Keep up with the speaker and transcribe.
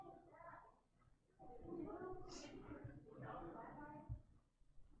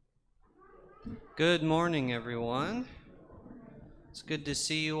Good morning, everyone. It's good to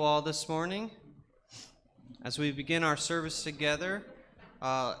see you all this morning. As we begin our service together,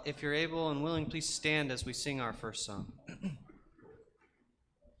 if you're able and willing, please stand as we sing our first song.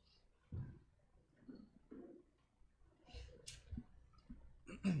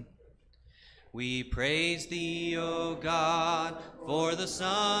 We praise thee, O God, for the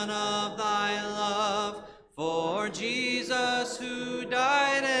Son of thy love, for Jesus who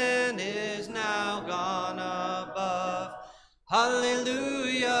died and is now gone above.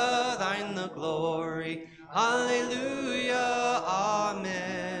 Hallelujah, thine the glory. Hallelujah,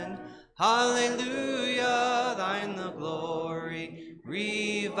 amen. Hallelujah, thine the glory.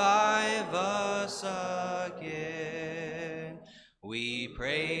 Revive us again. We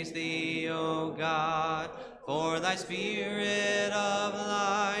praise thee, O God, for thy Spirit of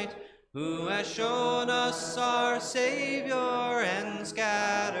light, who has shown us our Savior and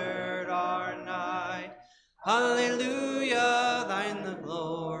scattered our night. Hallelujah, thine the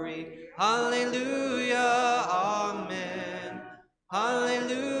glory. Hallelujah, amen.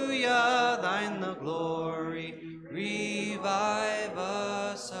 Hallelujah, thine the glory. Revive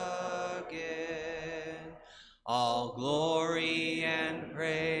us again. All glory and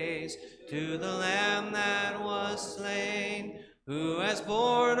praise to the Lamb that was slain, who has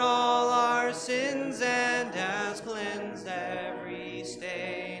borne all our sins and has cleansed every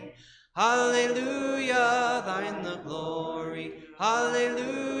stain. Hallelujah, thine the glory.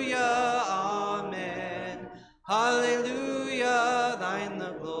 Hallelujah, amen. Hallelujah, thine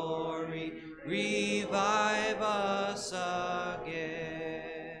the glory. Revive us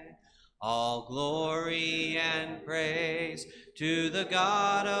again. All glory and praise to the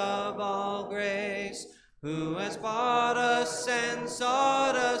God of all grace, who has bought us and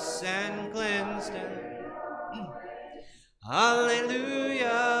sought us and cleansed us.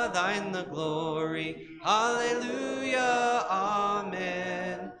 Hallelujah, thine the glory. Hallelujah,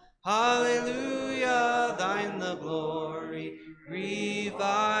 amen. Hallelujah, thine the glory.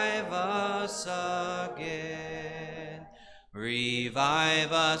 Revive us again.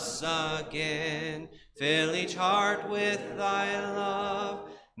 Revive us again. Fill each heart with thy love.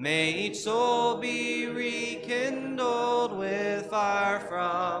 May each soul be rekindled with fire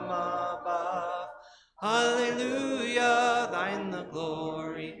from above. Hallelujah, thine the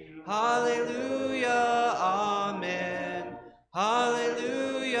glory. Hallelujah, amen.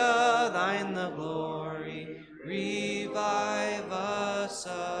 Hallelujah, thine the glory. Revive us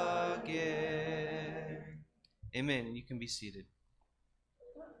again. Amen. And you can be seated.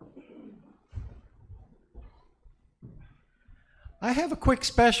 I have a quick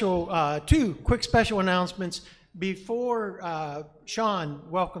special, two quick special announcements before Sean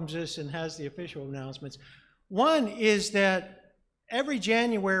welcomes us and has the official announcements. One is that every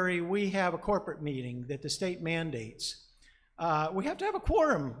January we have a corporate meeting that the state mandates. We have to have a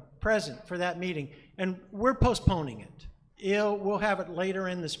quorum present for that meeting, and we're postponing it. We'll have it later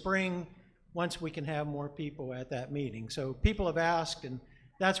in the spring once we can have more people at that meeting. So people have asked, and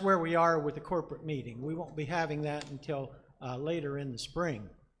that's where we are with the corporate meeting. We won't be having that until later in the spring.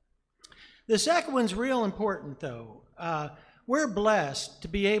 The second one's real important, though. We're blessed to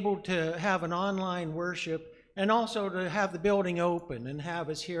be able to have an online worship and also to have the building open and have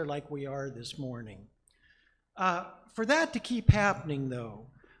us here like we are this morning. For that to keep happening, though,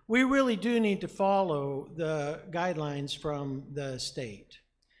 we really do need to follow the guidelines from the state.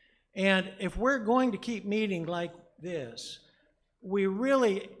 And if we're going to keep meeting like this, we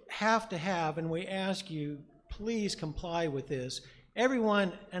really have to have, and we ask you, please comply with this.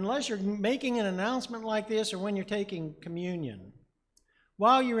 Everyone, unless you're making an announcement like this or when you're taking communion,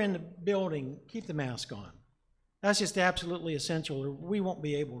 while you're in the building, keep the mask on. That's just absolutely essential, or we won't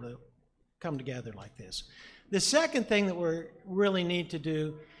be able to come together like this. The second thing that we really need to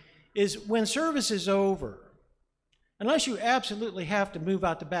do is when service is over, unless you absolutely have to move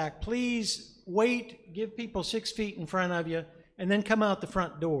out the back, please wait, give people 6 feet in front of you, and then come out the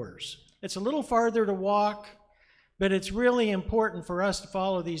front doors. It's a little farther to walk, but it's really important for us to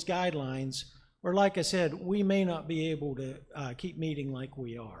follow these guidelines, or like I said, we may not be able to keep meeting like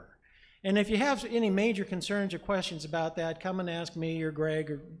we are. And if you have any major concerns or questions about that, come and ask me or Greg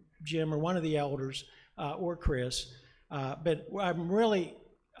or Jim or one of the elders or Chris. But I'm really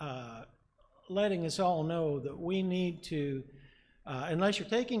letting us all know that we need to, unless you're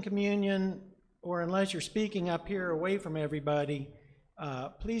taking communion or unless you're speaking up here away from everybody,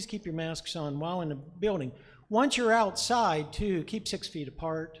 please keep your masks on while in the building. Once you're outside, too, keep 6 feet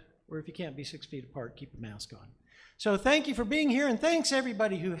apart, or if you can't be 6 feet apart, keep a mask on. So thank you for being here, and thanks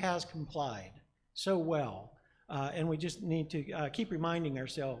everybody who has complied so well. And we just need to keep reminding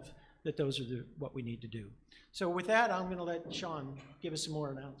ourselves that those are what we need to do. So with that, I'm going to let Sean give us some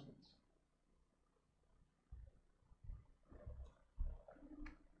more announcements.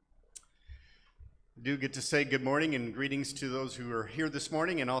 I do get to say good morning and greetings to those who are here this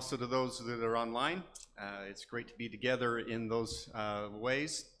morning and also to those that are online. It's great to be together in those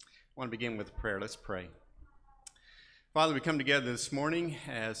ways. I want to begin with a prayer. Let's pray. Father, we come together this morning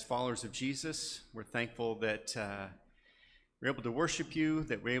as followers of Jesus. We're thankful that we're able to worship you,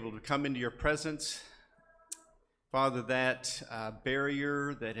 that we're able to come into your presence. Father, that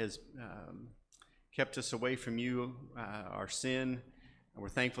barrier that has kept us away from you, our sin, we're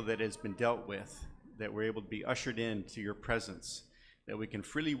thankful that it has been dealt with, that we're able to be ushered into your presence, that we can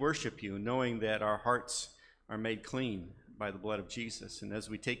freely worship you, knowing that our hearts are made clean by the blood of Jesus. And as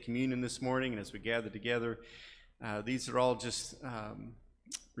we take communion this morning and as we gather together, these are all just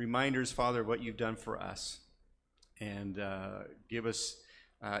reminders, Father, of what you've done for us, and give us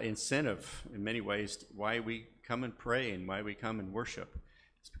incentive in many ways why we come and pray and why we come and worship.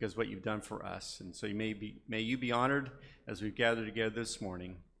 It's because of what you've done for us. And so may you be honored as we've gathered together this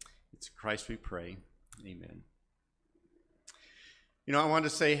morning. It's Christ we pray. Amen. You know, I want to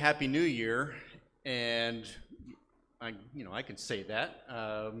say Happy New Year, and I can say that,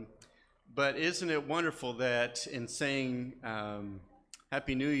 but isn't it wonderful that in saying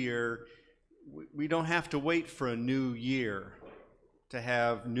Happy New Year, we don't have to wait for a new year to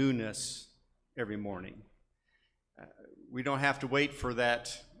have newness every morning. We don't have to wait for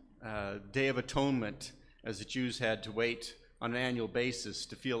that Day of Atonement, as the Jews had to wait on an annual basis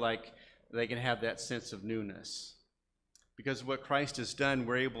to feel like they can have that sense of newness. Because of what Christ has done,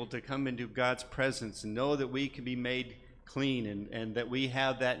 we're able to come into God's presence and know that we can be made clean and that we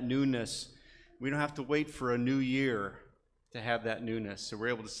have that newness. We don't have to wait for a new year to have that newness. So we're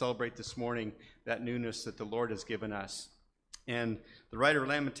able to celebrate this morning that newness that the Lord has given us. And the writer of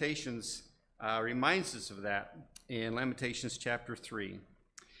Lamentations reminds us of that in Lamentations chapter 3.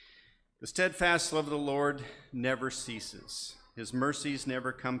 The steadfast love of the Lord never ceases. His mercies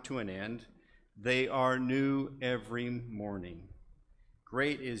never come to an end. They are new every morning.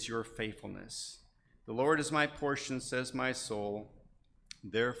 Great is your faithfulness. The Lord is my portion, says my soul.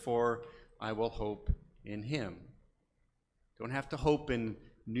 Therefore, I will hope in him. Don't have to hope in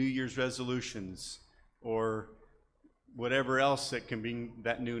New Year's resolutions or whatever else that can bring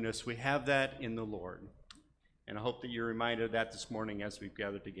that newness. We have that in the Lord. And I hope that you're reminded of that this morning as we've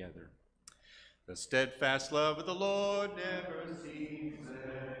gathered together. The steadfast love of the Lord never ceases.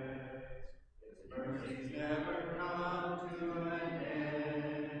 His mercies never come to an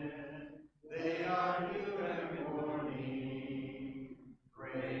end. They are new every morning.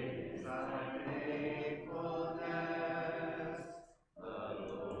 Great is thy faithfulness. The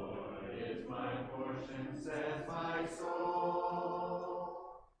Lord is my portion, says my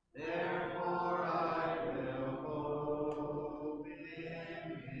soul. Therefore I will hope in him.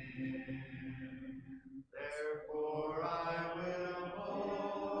 Therefore I will hope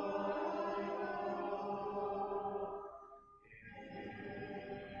in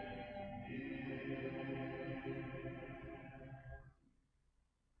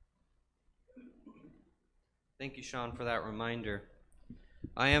Thank you, Sean, for that reminder.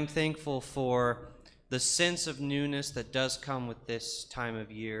 I am thankful for the sense of newness that does come with this time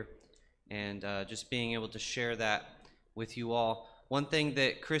of year, and just being able to share that with you all. One thing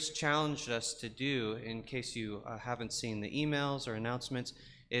that Chris challenged us to do, in case you haven't seen the emails or announcements,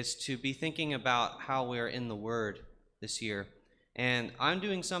 is to be thinking about how we're in the Word this year. And I'm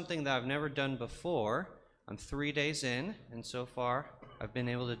doing something that I've never done before. I'm 3 days in, and so far I've been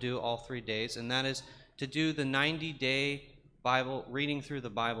able to do all 3 days, and that is to do the 90-day Bible, reading through the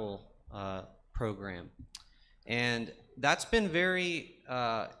Bible program. And that's been very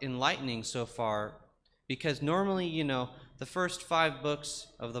enlightening so far, because normally, you know, the first 5 books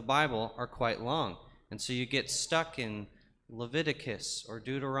of the Bible are quite long, and so you get stuck in Leviticus or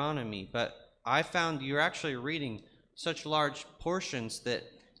Deuteronomy. But I found you're actually reading such large portions that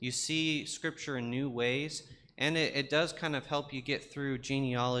you see Scripture in new ways, and it does kind of help you get through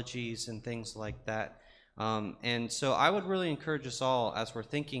genealogies and things like that. And so I would really encourage us all, as we're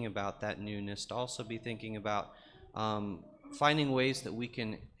thinking about that newness, to also be thinking about finding ways that we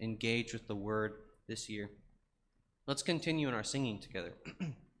can engage with the Word this year. Let's continue in our singing together.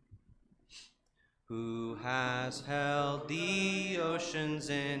 Who has held the oceans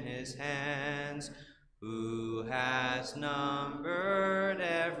in his hands? Who has numbered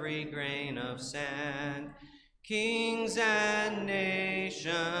every grain of sand? Kings and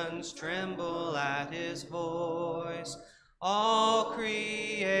nations tremble at his voice. All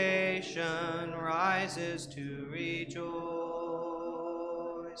creation rises to rejoice.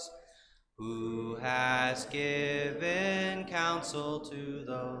 Who has given counsel to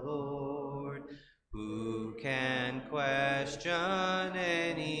the Lord? Who can question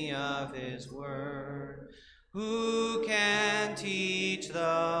any of his word? Who can teach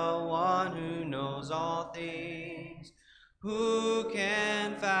the one who knows all things? Who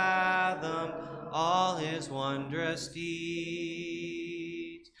can fathom all his wondrous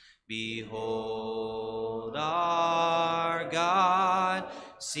deeds? Behold our God,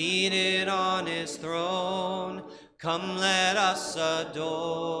 seated on his throne. Come, let us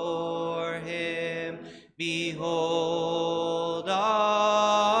adore him. Behold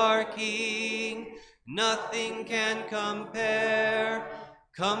our King, nothing can compare.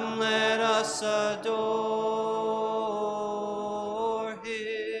 Come, let us adore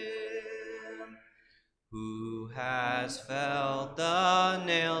him. Who has felt the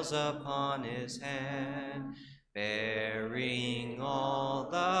nails upon his hand, bearing all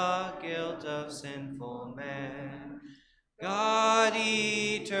the guilt of sinful man? God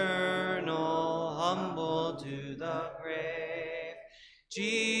eternal, humble to the grave,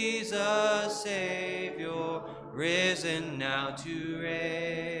 Jesus Savior, risen now to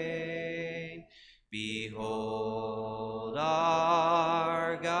reign. Behold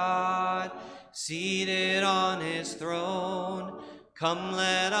our God, seated on his throne. Come,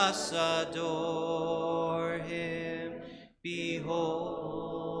 let us adore him.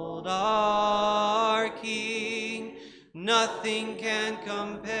 Behold our King, nothing can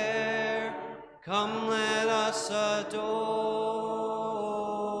compare. Come, let us adore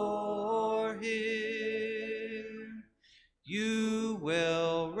him. You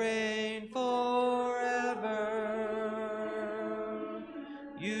will reign forever.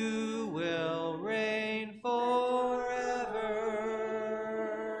 You will reign forever.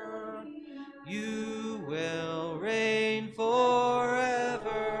 You will reign forever.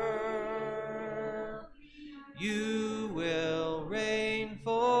 You will reign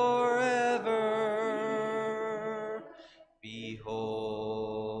forever.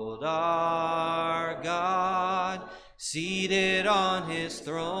 Behold our God, seated on his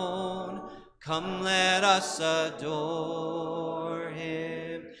throne. Come, let us adore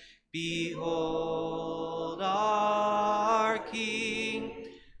him. Behold our King,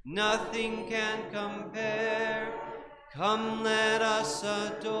 nothing can compare. Come, let us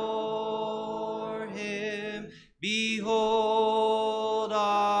adore him. Behold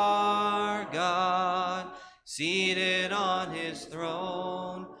our God, seated on his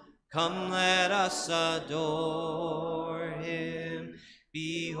throne. Come, let us adore him.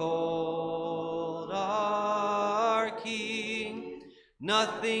 Behold our King,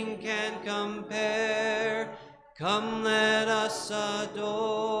 nothing can compare. Come, let us adore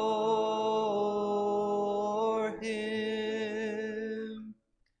him.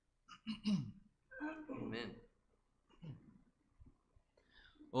 Amen.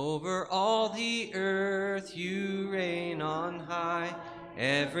 Over all the earth you reign on high.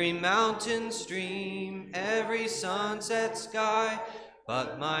 Every mountain stream, every sunset sky.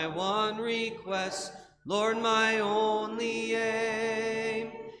 But my one request, Lord, my only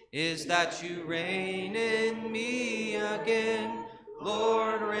aim, is that you reign in me again.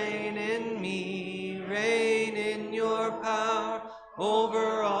 Lord, reign in me, reign in your power,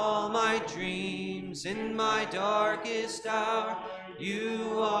 over all my dreams in my darkest hour.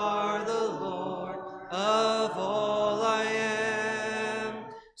 You are the Lord of all I am.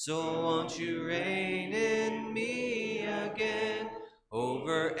 So won't you reign in me again,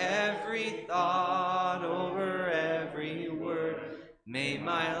 over every thought, over every word. May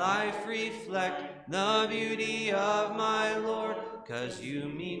my life reflect the beauty of my Lord, 'cause you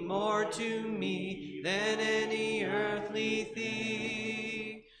mean more to me than any earthly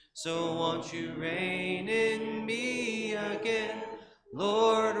thing. So won't you reign in me again,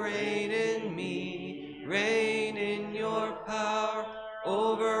 Lord, reign in me, reign in your power,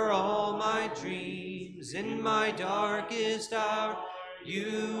 over all my dreams in my darkest hour.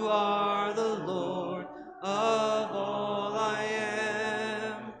 You are the Lord of all I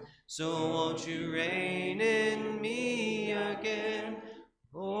am. So won't you reign in me again,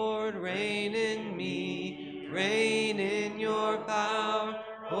 Lord, reign in me, reign in your power,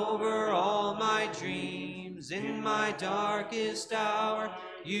 over all my dreams in my darkest hour.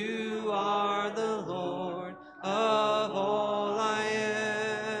 You are the Lord of all I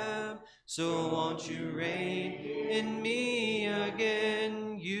am. So won't you reign in me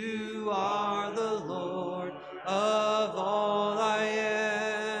again? You are the Lord of all I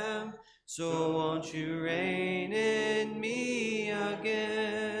am. So won't you reign in me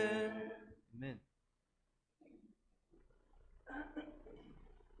again? Amen.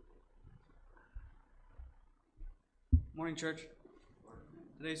 Morning, church.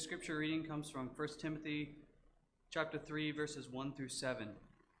 Today's scripture reading comes from 1 Timothy chapter 3, verses 1 through 7.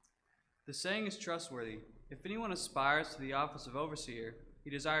 The saying is trustworthy. If anyone aspires to the office of overseer,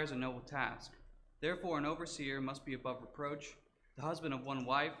 he desires a noble task. Therefore, an overseer must be above reproach, the husband of one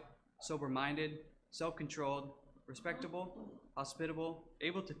wife, sober-minded, self-controlled, respectable, hospitable,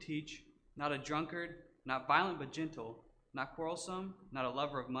 able to teach, not a drunkard, not violent but gentle, not quarrelsome, not a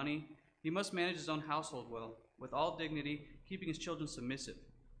lover of money. He must manage his own household well, with all dignity, keeping his children submissive.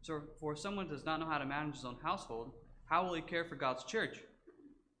 So, for if someone does not know how to manage his own household, how will he care for God's church?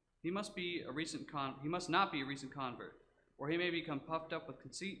 He must not be a recent convert, or he may become puffed up with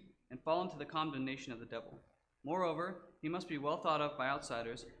conceit and fall into the condemnation of the devil. Moreover, he must be well thought of by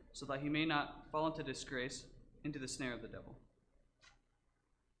outsiders, so that he may not fall into disgrace, into the snare of the devil.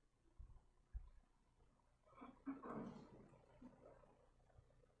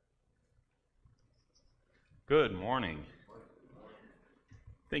 Good morning.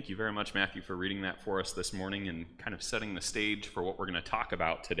 Thank you very much, Matthew, for reading that for us this morning and kind of setting the stage for what we're going to talk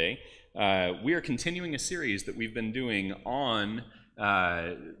about today. We are continuing a series that we've been doing on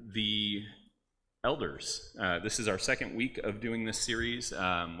the elders. This is our second week of doing this series.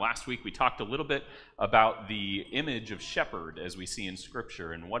 Last week we talked a little bit about the image of shepherd as we see in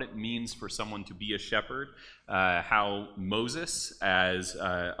Scripture and what it means for someone to be a shepherd, how Moses, as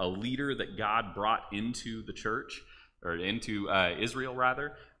a leader that God brought into the church, or into Israel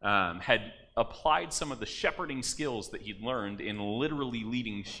rather, had applied some of the shepherding skills that he'd learned in literally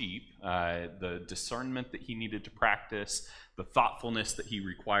leading sheep, the discernment that he needed to practice, the thoughtfulness that he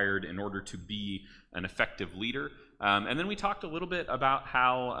required in order to be an effective leader. And then we talked a little bit about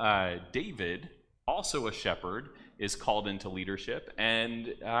how David, also a shepherd, is called into leadership.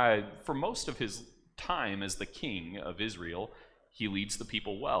 And for most of his time as the king of Israel, he leads the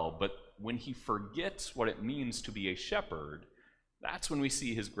people well. But when he forgets what it means to be a shepherd, that's when we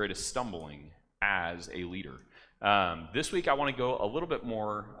see his greatest stumbling as a leader. This week I want to go a little bit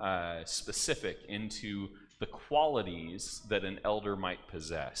more specific into the qualities that an elder might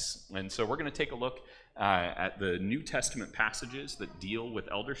possess. And so we're going to take a look at the New Testament passages that deal with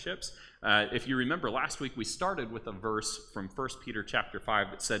elderships. If you remember, last week we started with a verse from 1 Peter chapter 5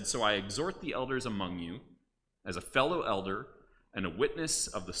 that said, "So I exhort the elders among you, as a fellow elder, and a witness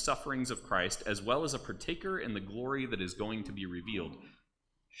of the sufferings of Christ, as well as a partaker in the glory that is going to be revealed.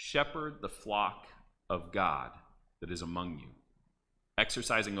 Shepherd the flock of God that is among you,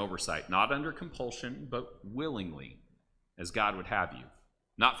 exercising oversight, not under compulsion, but willingly, as God would have you,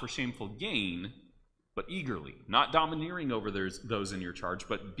 not for shameful gain, but eagerly, not domineering over those in your charge,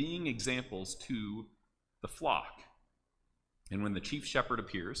 but being examples to the flock. And when the chief shepherd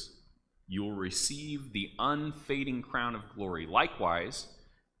appears, you will receive the unfading crown of glory. Likewise,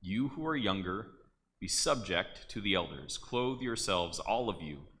 you who are younger, be subject to the elders. Clothe yourselves, all of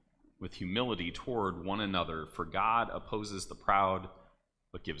you, with humility toward one another, for God opposes the proud,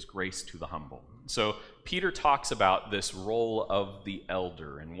 but gives grace to the humble." So Peter talks about this role of the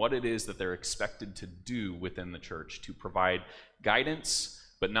elder and what it is that they're expected to do within the church, to provide guidance,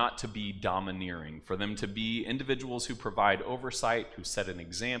 but not to be domineering, for them to be individuals who provide oversight, who set an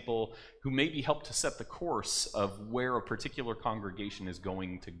example, who maybe help to set the course of where a particular congregation is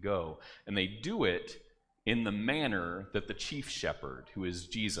going to go. And they do it in the manner that the chief shepherd, who is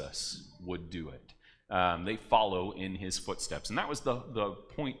Jesus, would do it. They follow in his footsteps. And that was the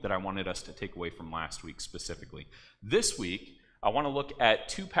point that I wanted us to take away from last week specifically. This week, I want to look at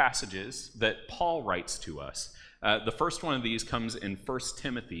two passages that Paul writes to us. The first one of these comes in 1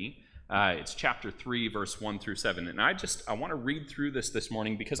 Timothy. It's chapter 3, verse 1 through 7. And I want to read through this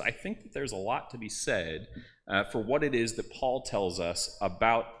morning because I think that there's a lot to be said for what it is that Paul tells us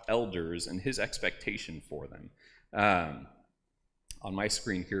about elders and his expectation for them. On my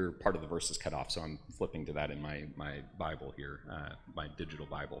screen here, part of the verse is cut off, so I'm flipping to that in my Bible here, my digital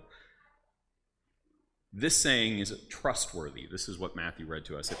Bible. This saying is trustworthy. This is what Matthew read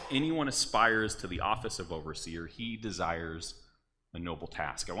to us. If anyone aspires to the office of overseer, he desires a noble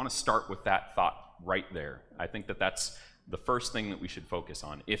task. I want to start with that thought right there. I think that that's the first thing that we should focus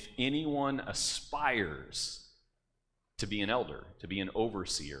on. If anyone aspires to be an elder, to be an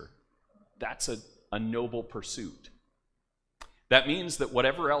overseer, that's a noble pursuit. That means that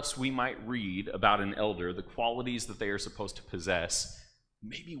whatever else we might read about an elder, the qualities that they are supposed to possess,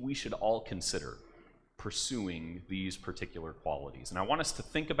 maybe we should all consider pursuing these particular qualities. And I want us to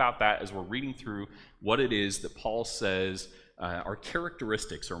think about that as we're reading through what it is that Paul says are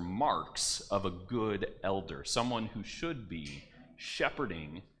characteristics or marks of a good elder, someone who should be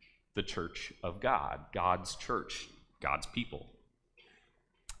shepherding the church of God, God's church, God's people.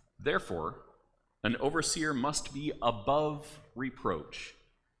 Therefore, An overseer must be above reproach,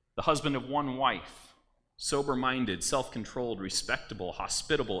 the husband of one wife, sober-minded, self-controlled, respectable,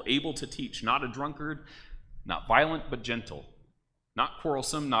 hospitable, able to teach, not a drunkard, not violent but gentle, not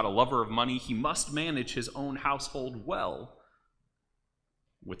quarrelsome, not a lover of money. He must manage his own household well,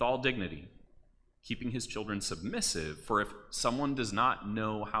 with all dignity, keeping his children submissive. For if someone does not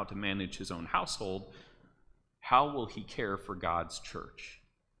know how to manage his own household, how will he care for God's church?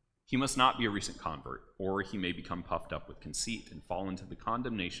 He must not be a recent convert, or he may become puffed up with conceit and fall into the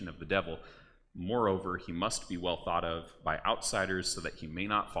condemnation of the devil. Moreover, he must be well thought of by outsiders so that he may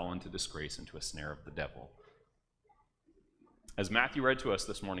not fall into disgrace, into a snare of the devil. As Matthew read to us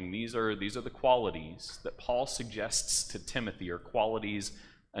this morning, these are the qualities that Paul suggests to Timothy are qualities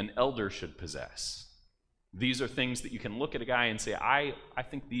an elder should possess. These are things that you can look at a guy and say, I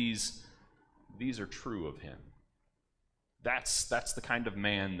think these are true of him. That's the kind of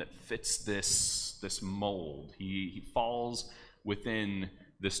man that fits this mold. He falls within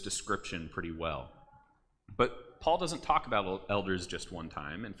this description pretty well. But Paul doesn't talk about elders just one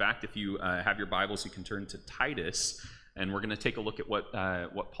time. In fact, if you have your Bibles, you can turn to Titus, and we're going to take a look at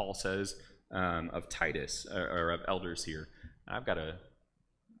what Paul says of Titus, or of elders here.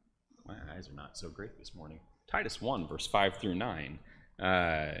 My eyes are not so great this morning. Titus 1, verse 5 through 9.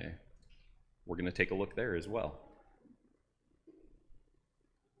 We're going to take a look there as well.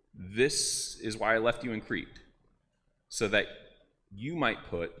 This is why I left you in Crete, so that you might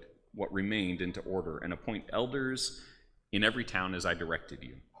put what remained into order and appoint elders in every town as I directed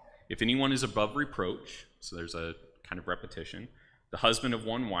you. If anyone is above reproach, so there's a kind of repetition, the husband of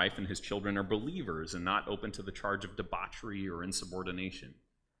one wife and his children are believers and not open to the charge of debauchery or insubordination.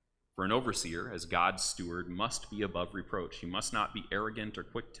 For an overseer, as God's steward, must be above reproach. He must not be arrogant or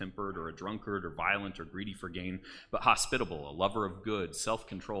quick-tempered or a drunkard or violent or greedy for gain, but hospitable, a lover of good,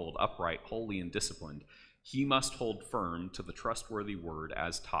 self-controlled, upright, holy, and disciplined. He must hold firm to the trustworthy word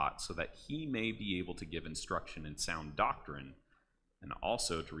as taught, so that he may be able to give instruction in sound doctrine and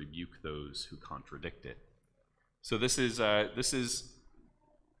also to rebuke those who contradict it. So this is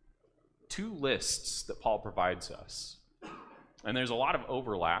two lists that Paul provides us. And there's a lot of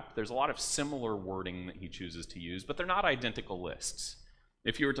overlap. There's a lot of similar wording that he chooses to use, but they're not identical lists.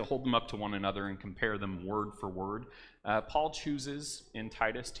 If you were to hold them up to one another and compare them word for word, Paul chooses in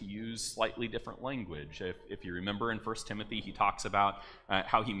Titus to use slightly different language. If you remember in 1 Timothy, he talks about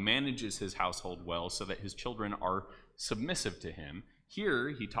how he manages his household well so that his children are submissive to him. Here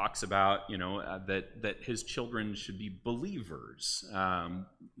he talks about, that his children should be believers.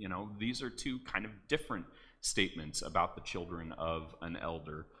 These are two kind of different statements about the children of an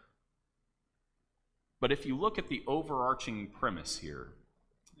elder. But if you look at the overarching premise here,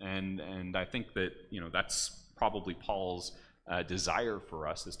 and I think that that's probably Paul's desire for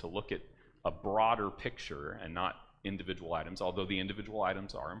us, is to look at a broader picture and not individual items, although the individual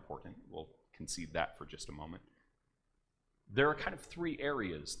items are important. We'll concede that for just a moment. There are kind of three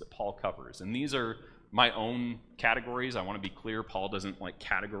areas that Paul covers, and these are my own categories. I want to be clear, Paul doesn't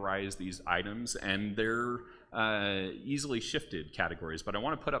categorize these items, and they're easily shifted categories, but I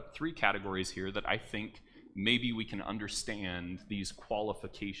want to put up three categories here that I think maybe we can understand these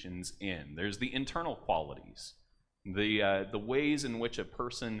qualifications in. There's the internal qualities, the ways in which a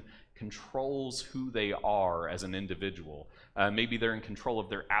person controls who they are as an individual. Maybe they're in control of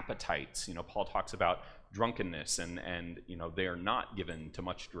their appetites. Paul talks about drunkenness, and they are not given to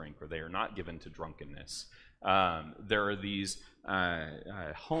much drink, or they are not given to drunkenness. There are these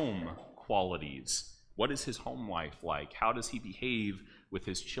home qualities. What is his home life like? How does he behave with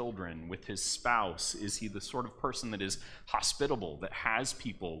his children, with his spouse? Is he the sort of person that is hospitable, that has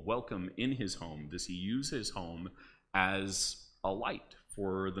people welcome in his home? Does he use his home as a light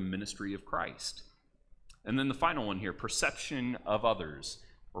for the ministry of Christ? And then the final one here, perception of others,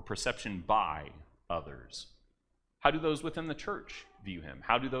 or perception by others. How do those within the church view him?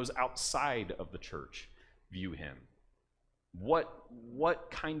 How do those outside of the church view him?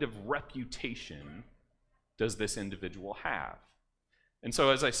 What kind of reputation does this individual have? And so,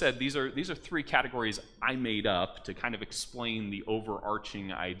 as I said, these are three categories I made up to kind of explain the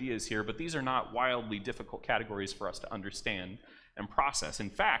overarching ideas here, but these are not wildly difficult categories for us to understand and process. In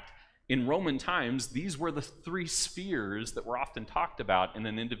fact, in Roman times, these were the three spheres that were often talked about in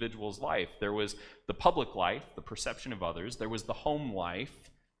an individual's life. There was the public life, the perception of others. There was the home life,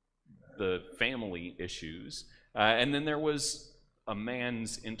 the family issues. And then there was a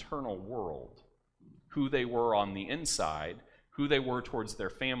man's internal world, who they were on the inside, who they were towards their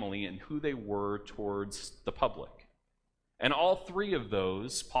family, and who they were towards the public. And all three of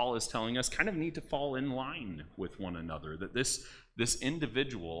those, Paul is telling us, kind of need to fall in line with one another, that this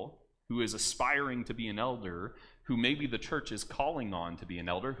individual who is aspiring to be an elder, who maybe the church is calling on to be an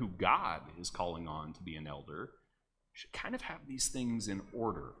elder, who God is calling on to be an elder, should kind of have these things in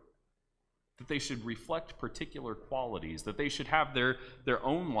order. That they should reflect particular qualities, that they should have their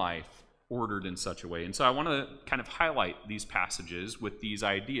own life ordered in such a way. And so I want to kind of highlight these passages with these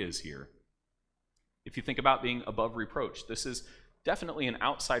ideas here. If you think about being above reproach, this is definitely an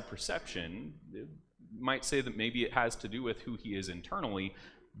outside perception. You might say that maybe it has to do with who he is internally,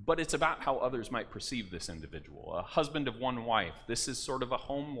 but it's about how others might perceive this individual. A husband of one wife, this is sort of a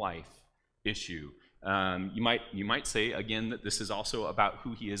home life issue. You might say, again, that this is also about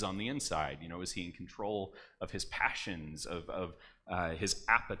who he is on the inside. You know, is he in control of his passions, of his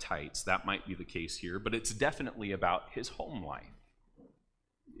appetites? That might be the case here, but it's definitely about his home life.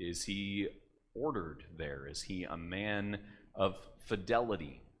 Is he ordered there? Is he a man of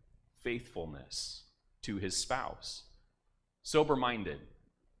fidelity, faithfulness to his spouse? Sober-minded,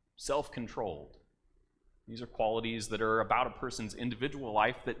 self-controlled. These are qualities that are about a person's individual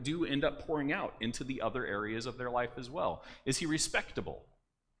life that do end up pouring out into the other areas of their life as well. Is he respectable,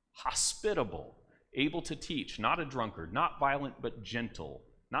 hospitable, able to teach, not a drunkard, not violent but gentle,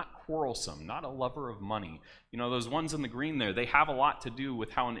 not quarrelsome, not a lover of money? You know, those ones in the green there, they have a lot to do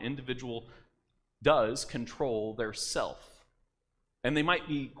with how an individual does control their self. And they might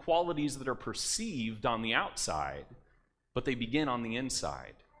be qualities that are perceived on the outside, but they begin on the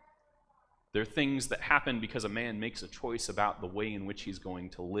inside. They're things that happen because a man makes a choice about the way in which he's going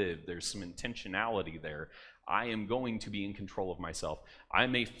to live. There's some intentionality there. I am going to be in control of myself. I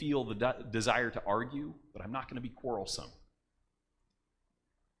may feel the desire to argue, but I'm not going to be quarrelsome.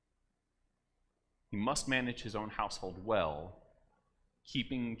 He must manage his own household well,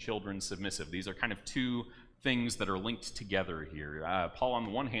 keeping children submissive. These are kind of two things that are linked together here. Paul, on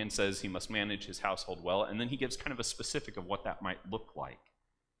the one hand, says he must manage his household well, and then he gives kind of a specific of what that might look like.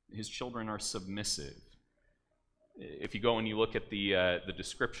 His children are submissive. If you go and you look at the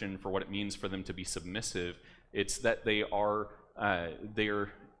description for what it means for them to be submissive, it's that they are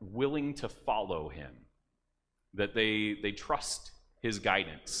willing to follow him, that they trust his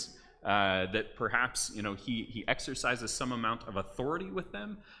guidance, that perhaps, you know, he exercises some amount of authority with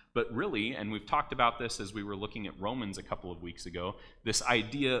them, but really, and we've talked about this as we were looking at Romans a couple of weeks ago, this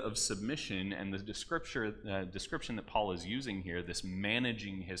idea of submission and the description that Paul is using here, this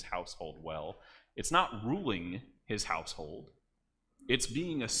managing his household well, it's not ruling his household. It's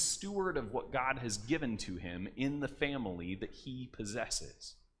being a steward of what God has given to him in the family that he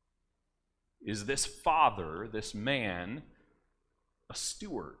possesses. Is this father, this man, a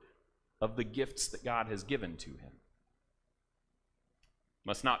steward of the gifts that God has given to him?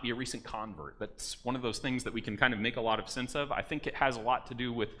 Must not be a recent convert. That's one of those things that we can kind of make a lot of sense of. I think it has a lot to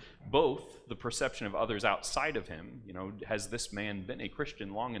do with both the perception of others outside of him. You know, has this man been a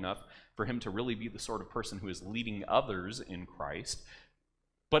Christian long enough for him to really be the sort of person who is leading others in Christ?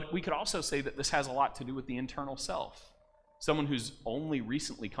 But we could also say that this has a lot to do with the internal self. Someone who's only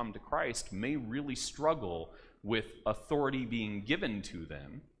recently come to Christ may really struggle with authority being given to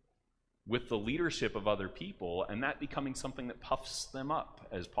them, with the leadership of other people, and that becoming something that puffs them up,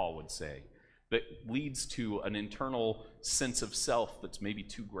 as Paul would say, that leads to an internal sense of self that's maybe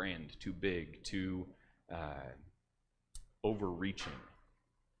too grand, too big, too overreaching.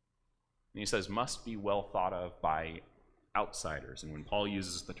 And he says, must be well thought of by outsiders. And when Paul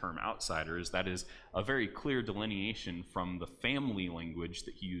uses the term outsiders, that is a very clear delineation from the family language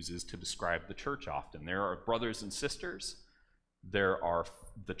that he uses to describe the church often. There are brothers and sisters. There are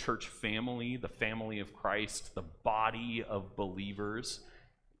the church family, the family of Christ, the body of believers,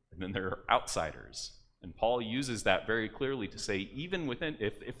 and then there are outsiders. And Paul uses that very clearly to say, even within,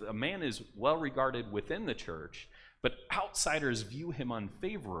 if a man is well regarded within the church, but outsiders view him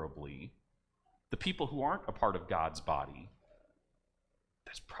unfavorably, the people who aren't a part of God's body,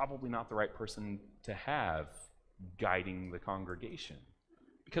 that's probably not the right person to have guiding the congregation.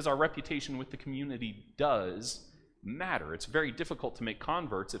 Because our reputation with the community does matter. It's very difficult to make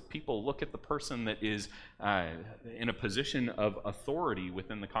converts if people look at the person that is in a position of authority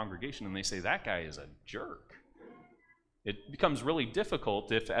within the congregation and they say, that guy is a jerk. It becomes really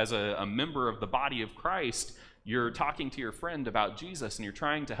difficult if, as a member of the body of Christ, you're talking to your friend about Jesus and you're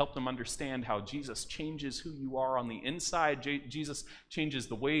trying to help them understand how Jesus changes who you are on the inside. Jesus changes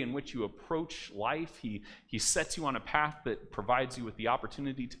the way in which you approach life. He sets you on a path that provides you with the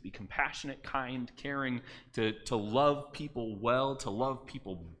opportunity to be compassionate, kind, caring, to love people well, to love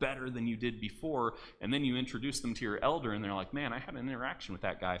people better than you did before. And then you introduce them to your elder and they're like, man, I had an interaction with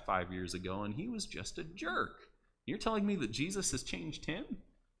that guy 5 years ago and he was just a jerk. You're telling me that Jesus has changed him?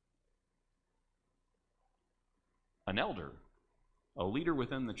 An elder A leader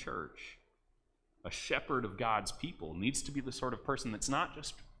within the church, a shepherd of God's people, needs to be the sort of person that's not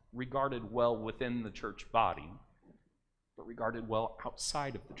just regarded well within the church body, but regarded well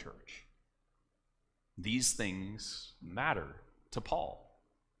outside of the church. These things matter to Paul.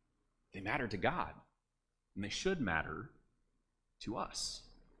 They matter to God, and they should matter to us.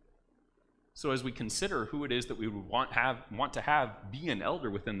 So as we consider who it is that we would want to have be an elder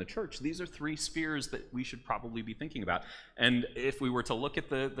within the church, these are three spheres that we should probably be thinking about. And if we were to look at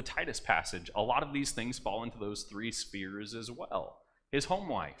the Titus passage, a lot of these things fall into those three spheres as well. His home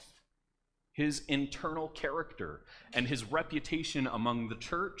life, his internal character, and his reputation among the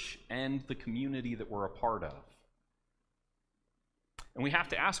church and the community that we're a part of. And we have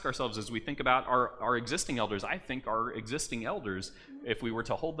to ask ourselves as we think about our existing elders, I think our existing elders, if we were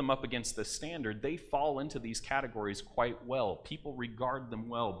to hold them up against this standard, they fall into these categories quite well. People regard them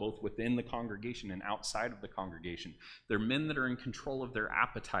well, both within the congregation and outside of the congregation. They're men that are in control of their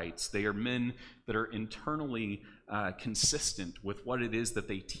appetites. They are men that are internally consistent with what it is that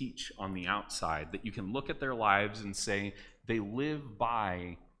they teach on the outside, that you can look at their lives and say they live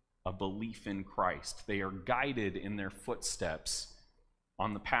by a belief in Christ. They are guided in their footsteps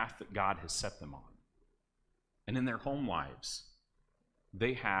on the path that God has set them on. And in their home lives,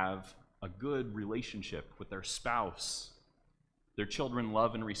 they have a good relationship with their spouse. Their children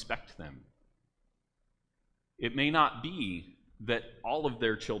love and respect them. It may not be that all of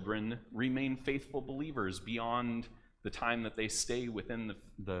their children remain faithful believers beyond the time that they stay within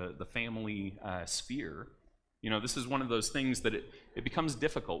the family sphere. You know, this is one of those things that it becomes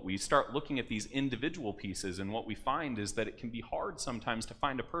difficult. We start looking at these individual pieces, and what we find is that it can be hard sometimes to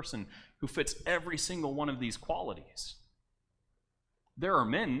find a person who fits every single one of these qualities. There are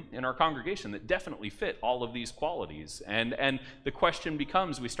men in our congregation that definitely fit all of these qualities. And the question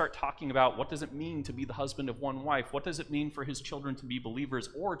becomes, we start talking about what does it mean to be the husband of one wife? What does it mean for his children to be believers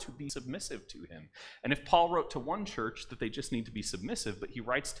or to be submissive to him? And if Paul wrote to one church that they just need to be submissive, but he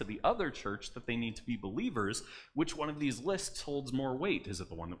writes to the other church that they need to be believers, which one of these lists holds more weight? Is it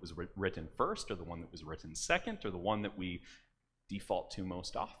the one that was written first, or the one that was written second, or the one that we default to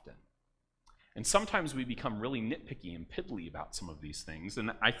most often? And sometimes we become really nitpicky and piddly about some of these things,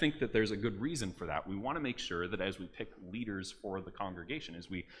 and I think that there's a good reason for that. We want to make sure that as we pick leaders for the congregation, as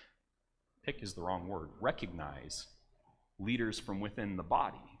we pick is the wrong word, recognize leaders from within the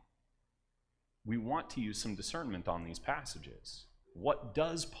body, we want to use some discernment on these passages. What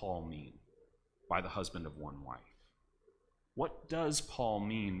does Paul mean by the husband of one wife? What does Paul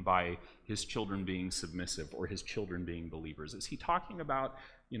mean by his children being submissive or his children being believers? Is he talking about,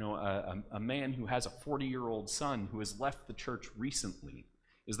 you know, a man who has a 40-year-old son who has left the church recently?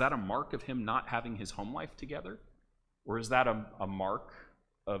 Is that a mark of him not having his home life together? Or is that a mark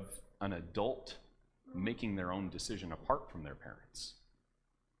of an adult making their own decision apart from their parents?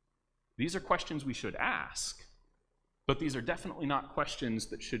 These are questions we should ask, but these are definitely not questions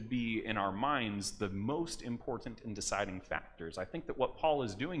that should be in our minds the most important and deciding factors. I think that what Paul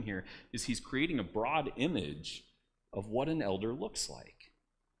is doing here is he's creating a broad image of what an elder looks like.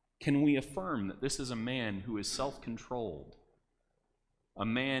 Can we affirm that this is a man who is self-controlled, a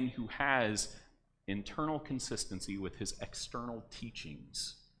man who has internal consistency with his external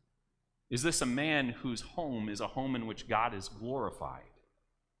teachings? Is this a man whose home is a home in which God is glorified?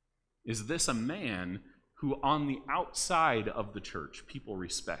 Is this a man who on the outside of the church people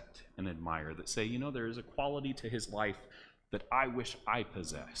respect and admire, that say, you know, there is a quality to his life that I wish I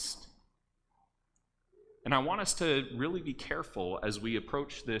possessed? And I want us to really be careful as we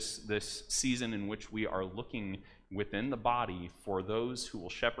approach this season in which we are looking within the body for those who will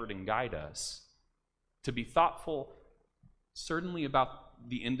shepherd and guide us, to be thoughtful certainly about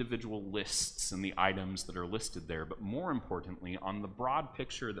the individual lists and the items that are listed there, but more importantly on the broad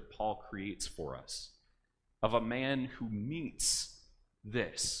picture that Paul creates for us of a man who meets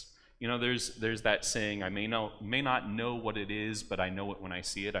this. You know, there's that saying, I may not know what it is, but I know it when I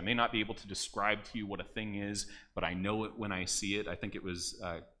see it. I may not be able to describe to you what a thing is, but I know it when I see it. I think it was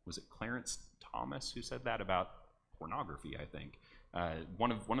it Clarence Thomas who said that about pornography, I think.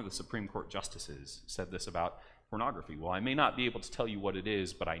 One of the Supreme Court justices said this about pornography. Well, I may not be able to tell you what it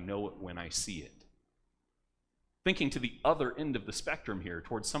is, but I know it when I see it. Thinking to the other end of the spectrum here,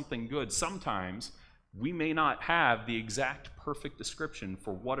 towards something good, sometimes we may not have the exact perfect description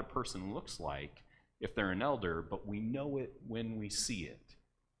for what a person looks like if they're an elder, but we know it when we see it.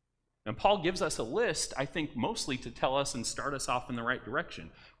 And Paul gives us a list, I think, mostly to tell us and start us off in the right direction.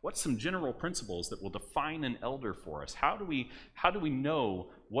 What's some general principles that will define an elder for us? How do we know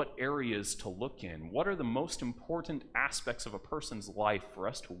what areas to look in? What are the most important aspects of a person's life for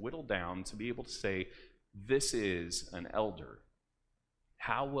us to whittle down to be able to say, this is an elder?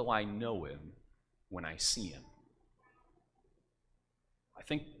 How will I know him when I see him? I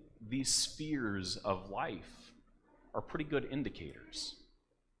think these spheres of life are pretty good indicators.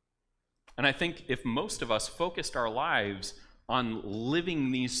 And I think if most of us focused our lives on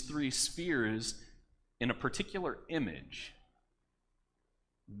living these three spheres in a particular image,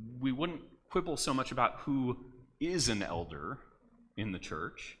 we wouldn't quibble so much about who is an elder in the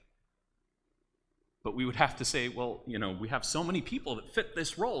church, but we would have to say, well, we have so many people that fit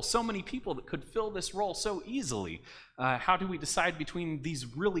this role, so many people that could fill this role so easily. How do we decide between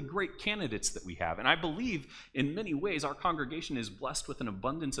these really great candidates that we have? And I believe in many ways our congregation is blessed with an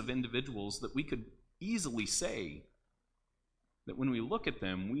abundance of individuals that we could easily say that when we look at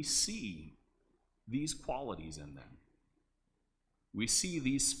them, we see these qualities in them. We see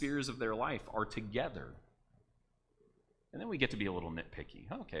these spheres of their life are together. And then we get to be a little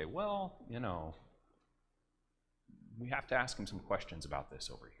nitpicky. Okay, well, we have to ask him some questions about this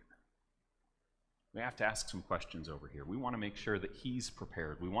over here. We have to ask some questions over here. We want to make sure that he's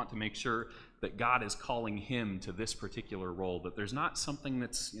prepared. We want to make sure that God is calling him to this particular role, that there's not something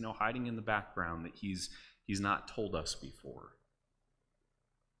that's, hiding in the background that he's not told us before.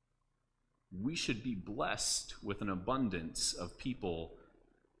 We should be blessed with an abundance of people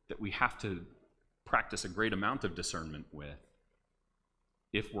that we have to practice a great amount of discernment with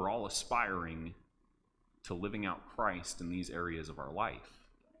if we're all aspiring to living out Christ in these areas of our life.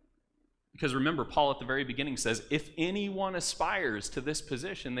 Because remember, Paul at the very beginning says, if anyone aspires to this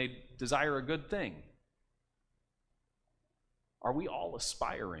position, they desire a good thing. Are we all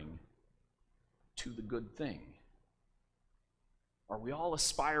aspiring to the good thing? Are we all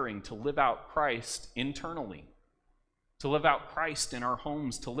aspiring to live out Christ internally? To live out Christ in our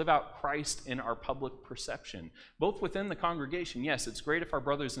homes, to live out Christ in our public perception, both within the congregation. Yes, it's great if our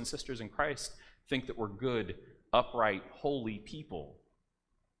brothers and sisters in Christ think that we're good, upright, holy people.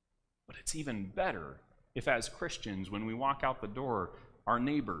 But it's even better if as Christians, when we walk out the door, our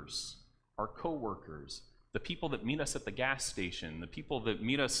neighbors, our co-workers, the people that meet us at the gas station, the people that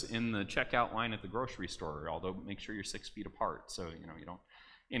meet us in the checkout line at the grocery store, although make sure you're 6 feet apart so you don't.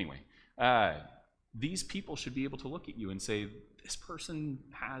 Anyway, these people should be able to look at you and say, this person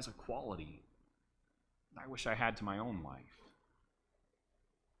has a quality I wish I had to my own life.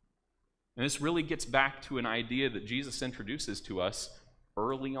 And this really gets back to an idea that Jesus introduces to us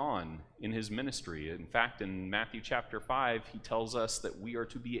early on in his ministry. In fact, in Matthew chapter 5, he tells us that we are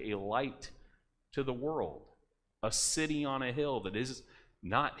to be a light to the world, a city on a hill that is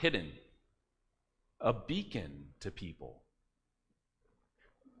not hidden, a beacon to people.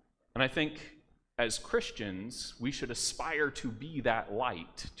 And I think as Christians, we should aspire to be that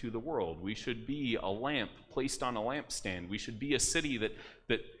light to the world. We should be a lamp placed on a lampstand. We should be a city that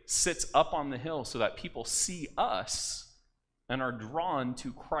sits up on the hill so that people see us and are drawn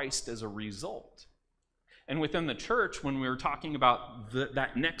to Christ as a result. And within the church, when we were talking about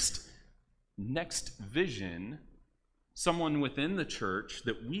that next vision, someone within the church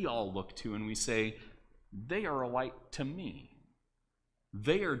that we all look to and we say, they are a light to me.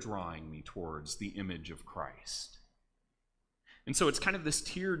 They are drawing me towards the image of Christ. And so it's kind of this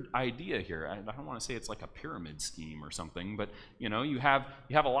tiered idea here. I don't want to say it's like a pyramid scheme or something, but you have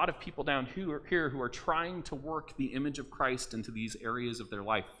a lot of people down here who are trying to work the image of Christ into these areas of their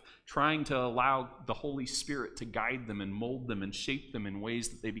life, trying to allow the Holy Spirit to guide them and mold them and shape them in ways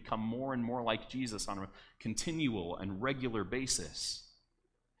that they become more and more like Jesus on a continual and regular basis.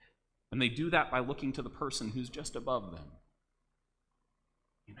 And they do that by looking to the person who's just above them.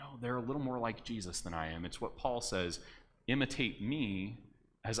 They're a little more like Jesus than I am. It's what Paul says, imitate me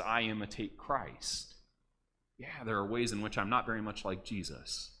as I imitate Christ. Yeah, there are ways in which I'm not very much like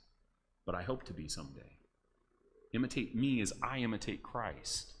Jesus, but I hope to be someday. Imitate me as I imitate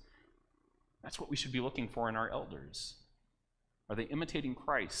Christ. That's what we should be looking for in our elders. Are they imitating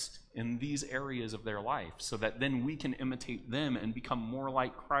Christ in these areas of their life so that then we can imitate them and become more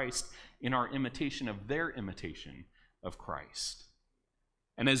like Christ in our imitation of their imitation of Christ?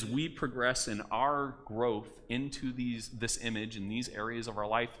 And as we progress in our growth into this image in these areas of our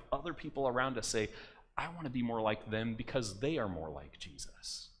life, other people around us say, I want to be more like them because they are more like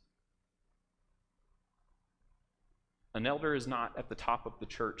Jesus. An elder is not at the top of the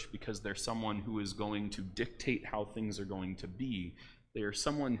church because they're someone who is going to dictate how things are going to be. They are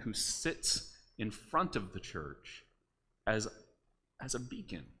someone who sits in front of the church as a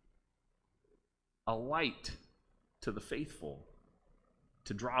beacon, a light to the faithful,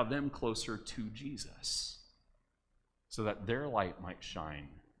 to draw them closer to Jesus so that their light might shine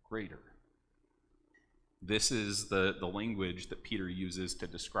greater. This is the language that Peter uses to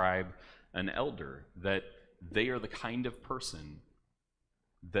describe an elder, that they are the kind of person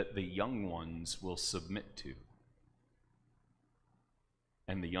that the young ones will submit to.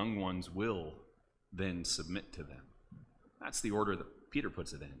 And the young ones will then submit to them. That's the order that Peter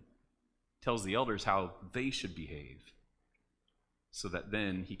puts it in. Tells the elders how they should behave, so that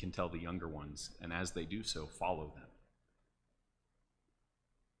then he can tell the younger ones, and as they do so, follow them.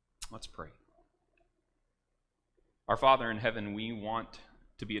 Let's pray. Our Father in heaven, we want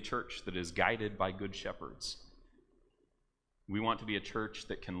to be a church that is guided by good shepherds. We want to be a church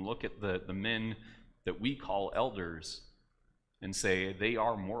that can look at the men that we call elders and say they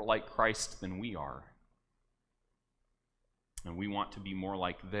are more like Christ than we are. And we want to be more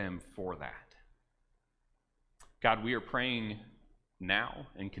like them for that. God, we are praying now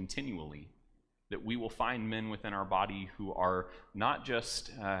and continually that we will find men within our body who are not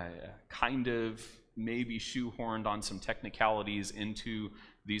just kind of maybe shoehorned on some technicalities into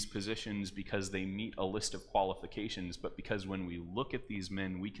these positions because they meet a list of qualifications, but because when we look at these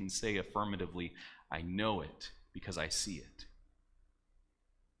men, we can say affirmatively, I know it because I see it.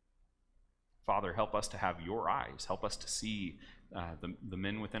 Father, help us to have your eyes. Help us to see the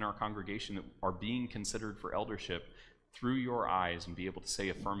men within our congregation that are being considered for eldership through your eyes and be able to say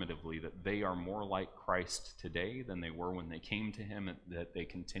affirmatively that they are more like Christ today than they were when they came to him, and that they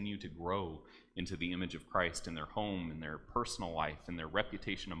continue to grow into the image of Christ in their home, in their personal life, in their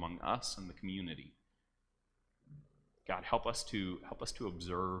reputation among us and the community. God, help us to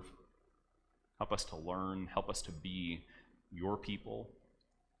observe, help us to learn, help us to be your people,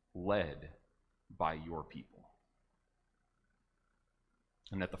 led by your people.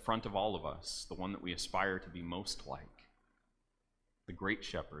 And at the front of all of us, the one that we aspire to be most like, the great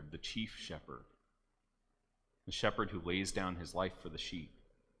shepherd, the chief shepherd, the shepherd who lays down his life for the sheep.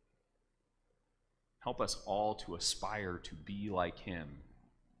 Help us all to aspire to be like him.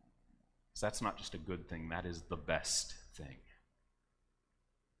 Because that's not just a good thing, that is the best thing.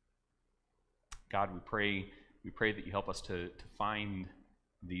 God, we pray that you help us to find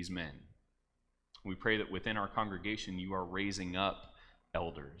these men. We pray that within our congregation you are raising up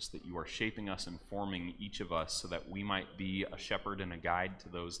elders, that you are shaping us and forming each of us so that we might be a shepherd and a guide to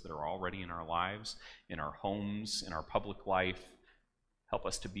those that are already in our lives, in our homes, in our public life. Help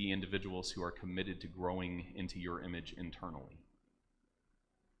us to be individuals who are committed to growing into your image internally.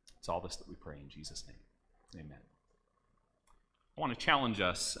 It's all this that we pray in Jesus' name. Amen. I want to challenge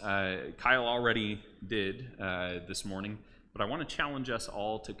us. Kyle already did this morning, but I want to challenge us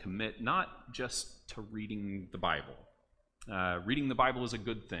all to commit not just to reading the Bible. Reading the Bible is a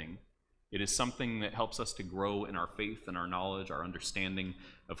good thing. It is something that helps us to grow in our faith and our knowledge, our understanding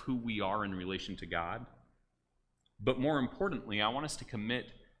of who we are in relation to God. But more importantly, I want us to commit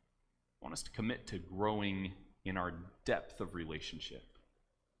to growing in our depth of relationship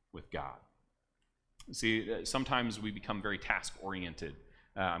with God. See, sometimes we become very task-oriented.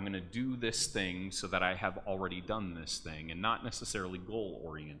 I'm going to do this thing so that I have already done this thing, and not necessarily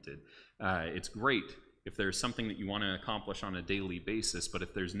goal-oriented. It's great if there's something that you want to accomplish on a daily basis, but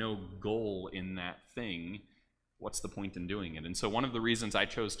if there's no goal in that thing, what's the point in doing it? And so one of the reasons I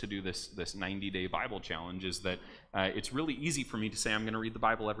chose to do this 90-day Bible challenge is that it's really easy for me to say I'm going to read the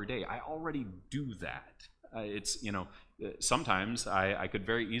Bible every day. I already do that. Sometimes I could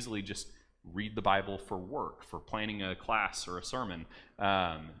very easily just read the Bible for work, for planning a class or a sermon,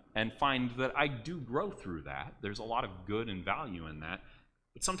 and find that I do grow through that. There's a lot of good and value in that.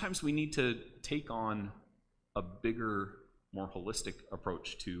 But sometimes we need to take on a bigger, more holistic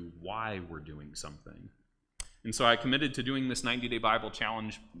approach to why we're doing something. And so I committed to doing this 90-day Bible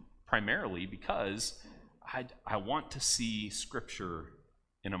challenge primarily because I want to see Scripture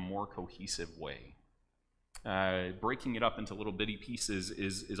in a more cohesive way. Breaking it up into little bitty pieces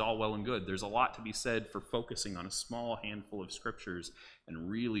is all well and good. There's a lot to be said for focusing on a small handful of Scriptures and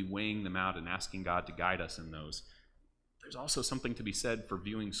really weighing them out and asking God to guide us in those. There's also something to be said for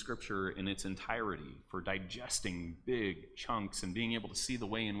viewing Scripture in its entirety, for digesting big chunks and being able to see the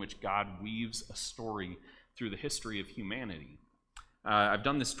way in which God weaves a story through the history of humanity. I've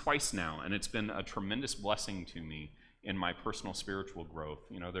done this twice now, and it's been a tremendous blessing to me in my personal spiritual growth.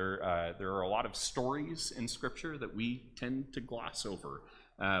 You know, there are a lot of stories in Scripture that we tend to gloss over.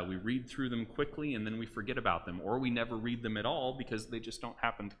 We read through them quickly and then we forget about them, or we never read them at all because they just don't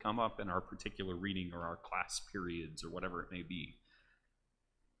happen to come up in our particular reading or our class periods or whatever it may be.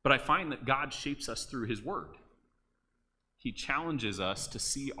 But I find that God shapes us through His Word. He challenges us to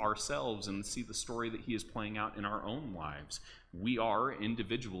see ourselves and see the story that He is playing out in our own lives. We are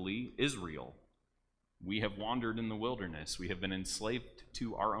individually Israel. We have wandered in the wilderness. We have been enslaved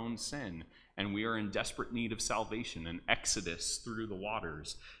to our own sin, and we are in desperate need of salvation, an exodus through the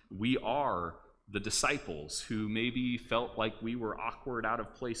waters. We are the disciples who maybe felt like we were awkward, out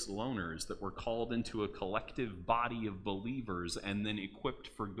of place loners that were called into a collective body of believers and then equipped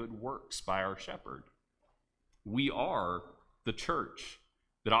for good works by our shepherd. We are the church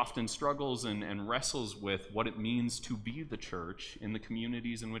that often struggles and wrestles with what it means to be the church in the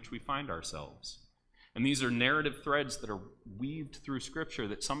communities in which we find ourselves. And these are narrative threads that are weaved through Scripture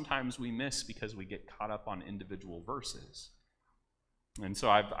that sometimes we miss because we get caught up on individual verses. And so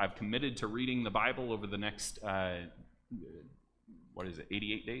I've committed to reading the Bible over the next,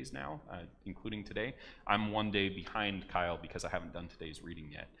 88 days now, including today. I'm one day behind Kyle because I haven't done today's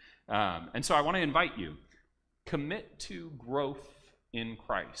reading yet. And so I want to invite you, commit to growth in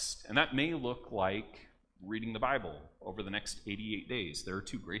Christ. And that may look like reading the Bible over the next 88 days. There are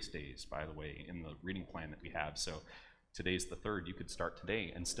 2 grace days, by the way, in the reading plan that we have. So today's the 3rd. You could start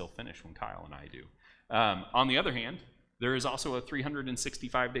today and still finish when Kyle and I do. On the other hand, there is also a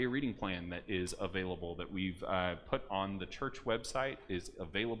 365-day reading plan that is available that we've put on the church website, is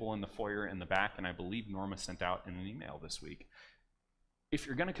available in the foyer in the back, and I believe Norma sent out in an email this week. If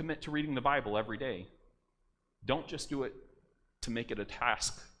you're going to commit to reading the Bible every day, don't just do it to make it a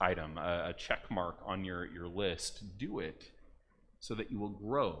task item, a check mark on your list. Do it so that you will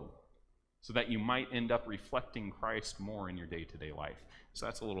grow, so that you might end up reflecting Christ more in your day-to-day life. So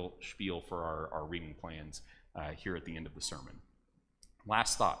that's a little spiel for our reading plans here at the end of the sermon.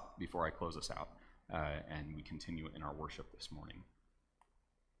 Last thought before I close us out and we continue in our worship this morning.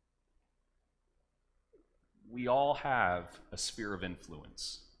 We all have a sphere of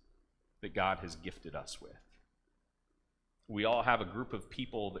influence that God has gifted us with. We all have a group of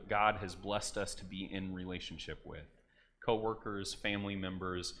people that God has blessed us to be in relationship with. Co-workers, family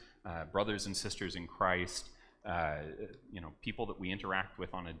members, brothers and sisters in Christ, people that we interact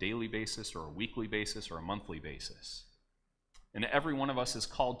with on a daily basis or a weekly basis or a monthly basis. And every one of us is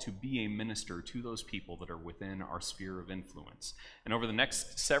called to be a minister to those people that are within our sphere of influence. And over the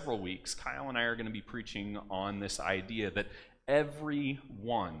next several weeks, Kyle and I are going to be preaching on this idea that every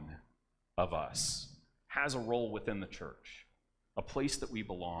one of us has a role within the church, a place that we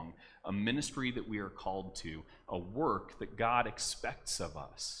belong, a ministry that we are called to, a work that God expects of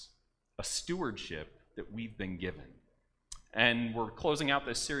us, a stewardship that we've been given. And we're closing out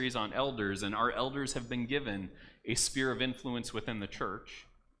this series on elders, and our elders have been given a sphere of influence within the church,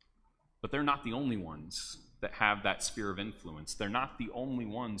 but they're not the only ones that have that sphere of influence. They're not the only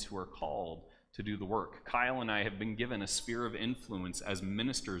ones who are called to do the work. Kyle and I have been given a sphere of influence as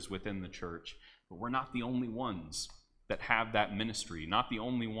ministers within the church, but we're not the only ones that have that ministry, not the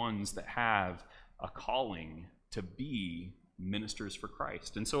only ones that have a calling to be ministers for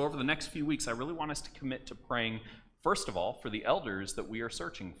Christ. And so over the next few weeks, I really want us to commit to praying, first of all, for the elders that we are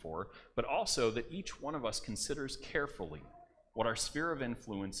searching for, but also that each one of us considers carefully what our sphere of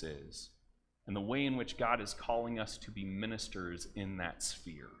influence is and the way in which God is calling us to be ministers in that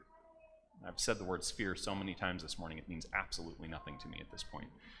sphere. I've said the word sphere so many times this morning, it means absolutely nothing to me at this point.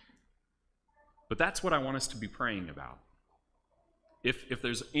 But that's what I want us to be praying about. If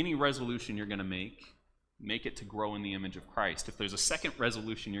there's any resolution you're going to make it to grow in the image of Christ. If there's a second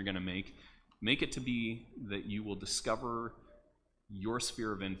resolution you're going to make it to be that you will discover your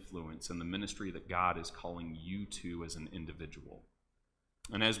sphere of influence and the ministry that God is calling you to as an individual.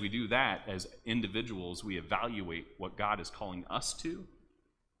 And as we do that, as individuals, we evaluate what God is calling us to,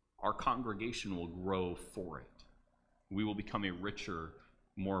 our congregation will grow for it. We will become a richer,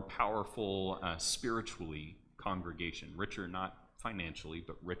 more powerful, spiritually congregation. Richer not financially,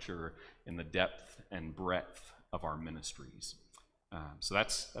 but richer in the depth and breadth of our ministries. So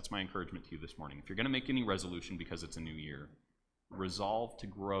that's my encouragement to you this morning. If you're going to make any resolution because it's a new year, resolve to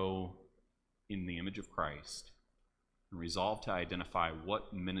grow in the image of Christ and resolve to identify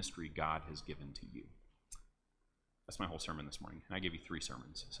what ministry God has given to you. That's my whole sermon this morning. And I gave you 3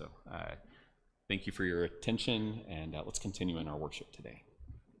 sermons. So thank you for your attention, and let's continue in our worship today.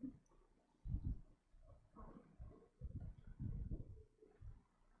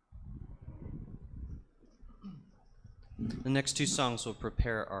 The next 2 songs will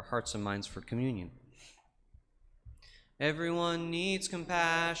prepare our hearts and minds for communion. Everyone needs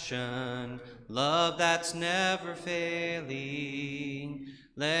compassion, love that's never failing.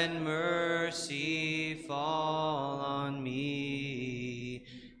 Let mercy fall on me.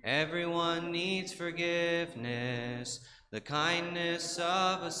 Everyone needs forgiveness, the kindness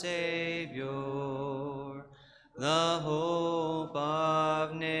of a Savior, the hope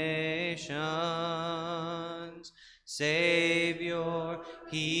of nations. Savior,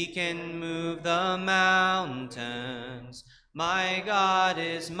 he can move the mountains. My God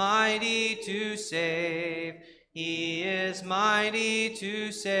is mighty to save. He is mighty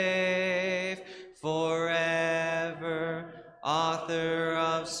to save forever, author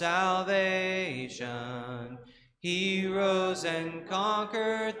of salvation. He rose and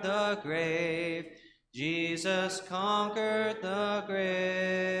conquered the grave. Jesus conquered the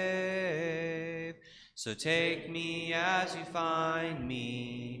grave. So take me as you find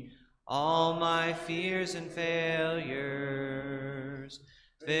me, all my fears and failures.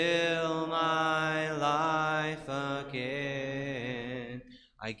 Fill my life again.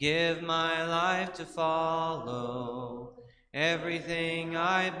 I give my life to follow everything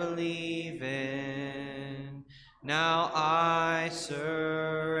I believe in. Now I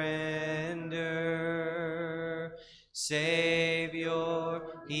surrender. Savior,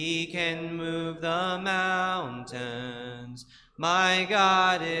 he can move the mountains. My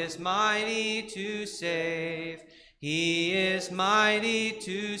God is mighty to save. He is mighty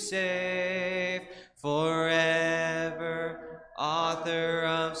to save forever, author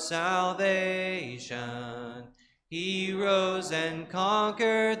of salvation. He rose and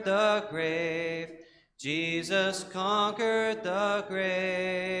conquered the grave. Jesus conquered the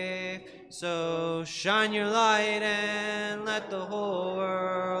grave. So shine your light and let the whole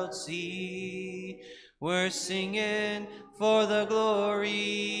world see. We're singing for the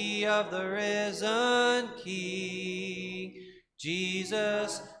glory of the risen King.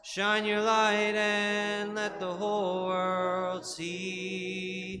 Jesus, shine your light and let the whole world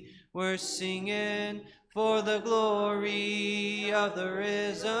see. We're singing for the glory of the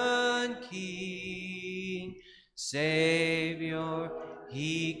risen King. Savior,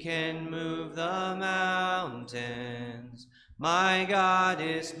 he can move the mountains. My God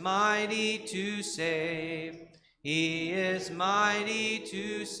is mighty to save. He is mighty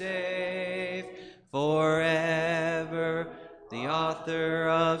to save forever, the author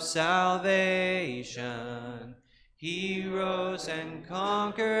of salvation. He rose and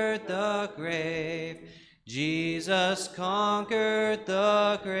conquered the grave. Jesus conquered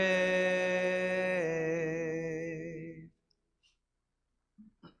the grave.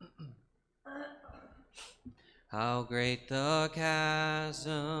 How great the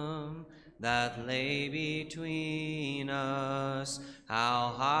chasm that lay between us,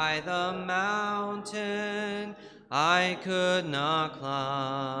 how high the mountain I could not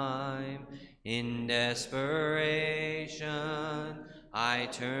climb. In desperation, I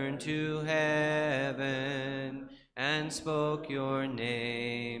turned to heaven and spoke your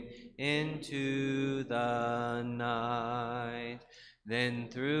name into the night. Then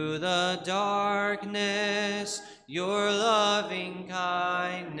through the darkness, your loving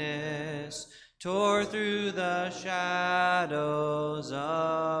kindness tore through the shadows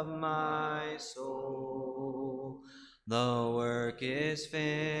of my soul. The work is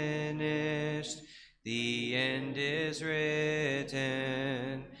finished, the end is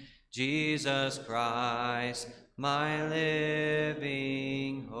written. Jesus Christ, my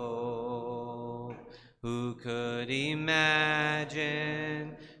living hope. Who could imagine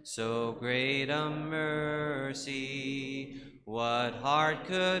so great a mercy? What heart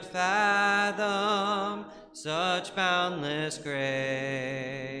could fathom such boundless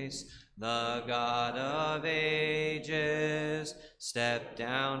grace? The God of ages stepped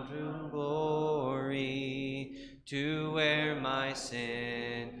down from glory to wear my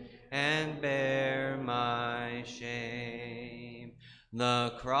sin and bear my shame.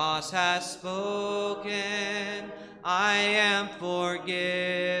 The cross has spoken, I am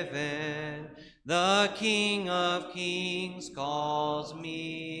forgiven. The King of Kings calls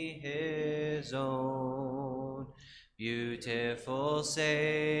me his own. Beautiful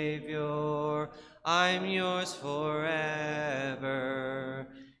Savior, I'm yours forever.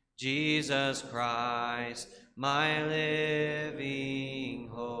 Jesus Christ, my living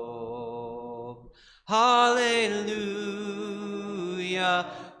hope. Hallelujah,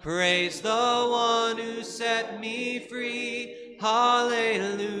 praise the one who set me free.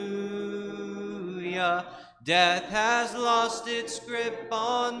 Hallelujah, death has lost its grip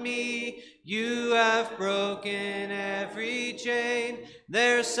on me. You have broken every chain.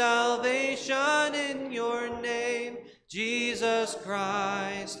 There's salvation in your name, Jesus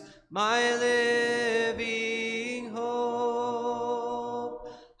Christ, my living hope.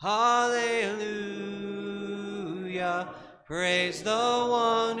 Hallelujah, praise the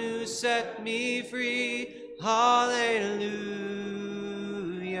one who set me free. Hallelujah,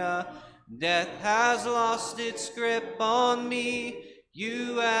 death has lost its grip on me.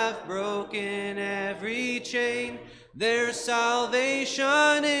 You have broken every chain. There's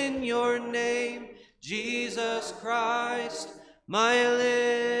salvation in your name, Jesus Christ, my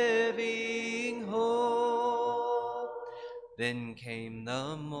living hope. Then came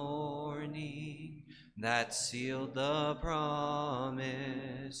the morning that sealed the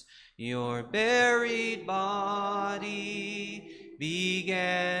promise. Your buried body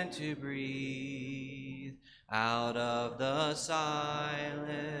began to breathe. Out of the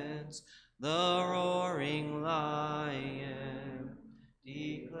silence, the roaring lion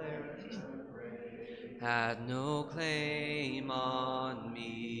declared had no claim on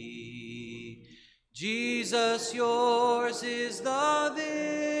me. Jesus, yours is the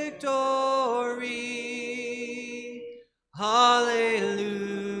victory. Hallelujah.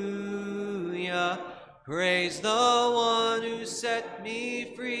 Praise the one who set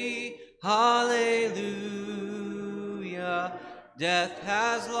me free. Hallelujah. Death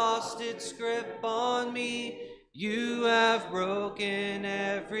has lost its grip on me. You have broken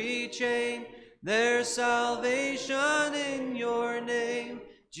every chain. There's salvation in your name,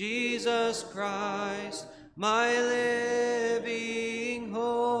 Jesus Christ, my living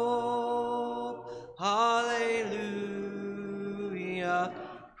hope. Hallelujah.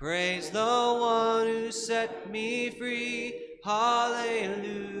 Praise the one who set me free.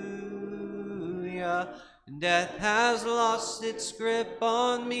 Hallelujah. Death has lost its grip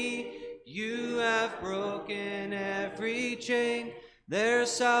on me. You have broken every chain. There's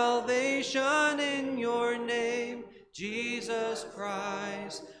salvation in your name, Jesus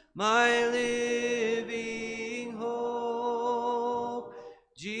Christ, my living hope.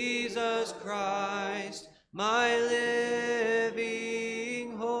 Jesus Christ, my living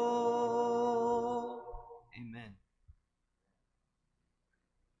hope. Amen.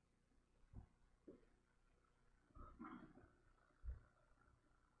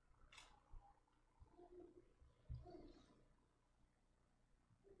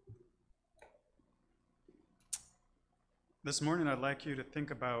 This morning, I'd like you to think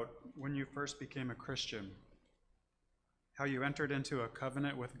about when you first became a Christian, how you entered into a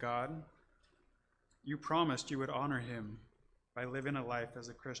covenant with God. You promised you would honor him by living a life as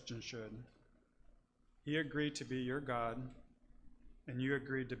a Christian should. He agreed to be your God, and you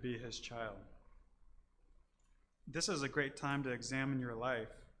agreed to be his child. This is a great time to examine your life.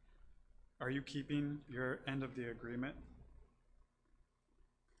 Are you keeping your end of the agreement?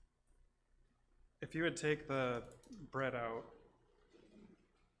 If you would take the bread out,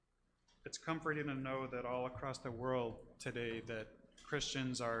 it's comforting to know that all across the world today that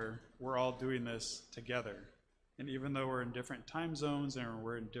Christians we're all doing this together. And even though we're in different time zones and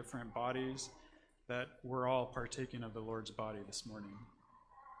we're in different bodies, that we're all partaking of the Lord's body this morning.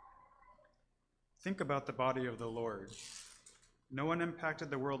 Think about the body of the Lord. No one impacted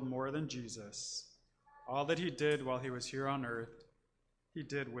the world more than Jesus. All that he did while he was here on earth, he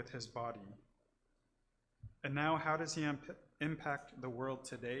did with his body. And now, how does he impact the world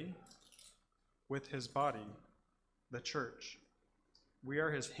today? With his body, the church. We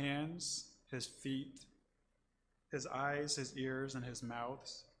are his hands, his feet, his eyes, his ears, and his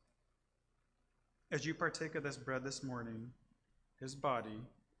mouths. As you partake of this bread this morning, his body,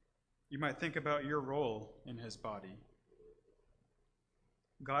 you might think about your role in his body.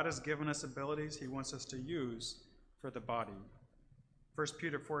 God has given us abilities he wants us to use for the body. 1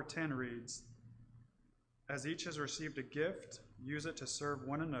 Peter 4:10 reads, "As each has received a gift, use it to serve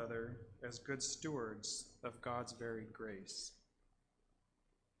one another as good stewards of God's varied grace."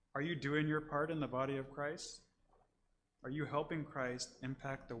 Are you doing your part in the body of Christ? Are you helping Christ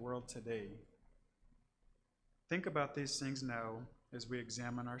impact the world today? Think about these things now as we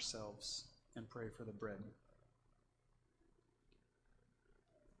examine ourselves and pray for the bread.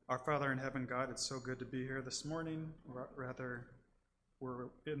 Our Father in heaven, God, it's so good to be here this morning. Rather, we're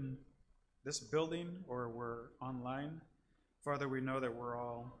in this building or we're online. Father, we know that we're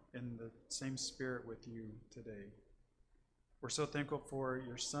all in the same spirit with you today. We're so thankful for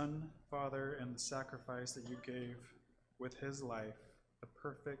your Son, Father, and the sacrifice that you gave with his life, the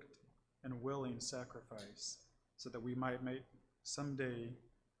perfect and willing sacrifice, so that we might someday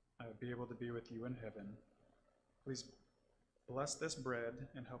be able to be with you in heaven. Please bless this bread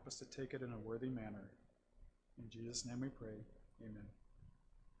and help us to take it in a worthy manner. In Jesus' name we pray. Amen.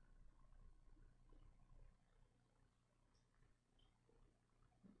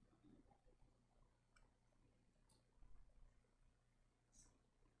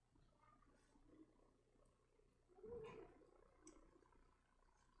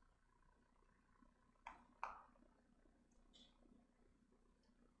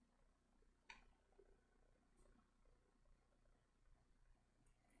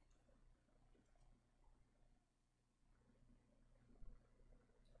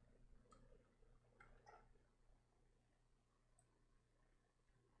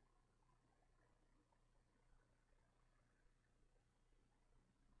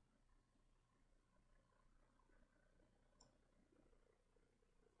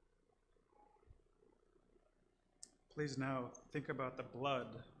 Please now think about the blood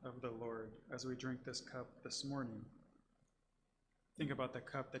of the Lord as we drink this cup this morning. Think about the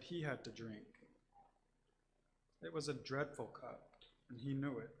cup that he had to drink. It was a dreadful cup, and he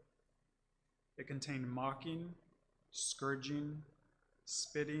knew it. It contained mocking, scourging,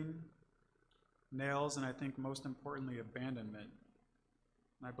 spitting, nails, and I think most importantly, abandonment.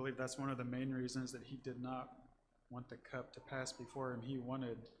 And I believe that's one of the main reasons that he did not want the cup to pass before him. He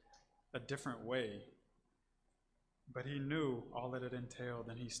wanted a different way. But he knew all that it entailed,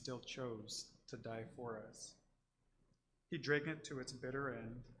 and he still chose to die for us. He drank it to its bitter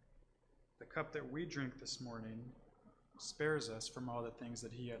end. The cup that we drink this morning spares us from all the things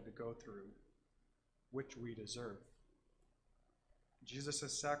that he had to go through, which we deserve.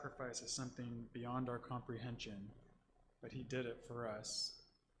 Jesus' sacrifice is something beyond our comprehension, but he did it for us.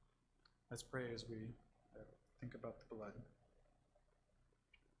 Let's pray as we think about the blood.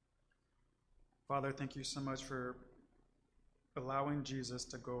 Father, thank you so much for allowing Jesus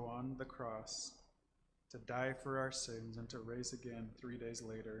to go on the cross, to die for our sins, and to rise again 3 days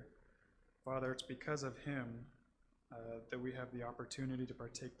later. Father, it's because of him that we have the opportunity to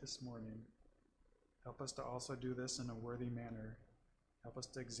partake this morning. Help us to also do this in a worthy manner. Help us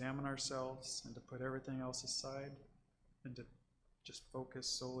to examine ourselves and to put everything else aside and to just focus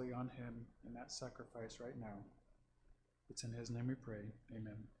solely on him and that sacrifice right now. It's in his name we pray.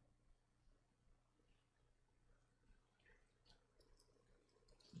 Amen.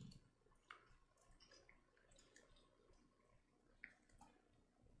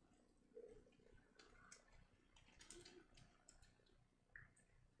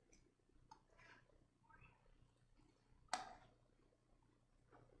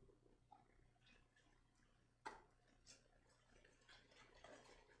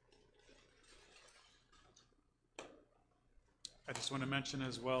 I just want to mention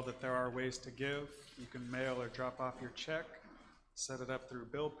as well that there are ways to give. You can mail or drop off your check, set it up through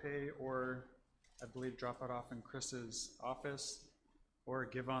bill pay, or I believe drop it off in Chris's office, or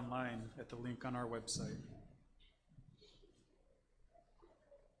give online at the link on our website.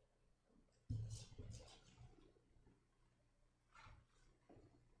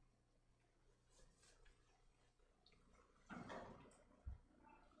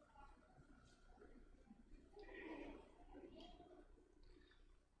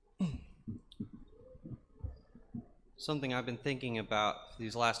 Something I've been thinking about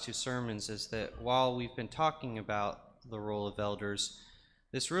these last two sermons is that while we've been talking about the role of elders,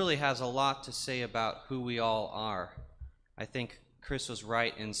 this really has a lot to say about who we all are. I think Chris was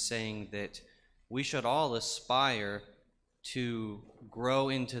right in saying that we should all aspire to grow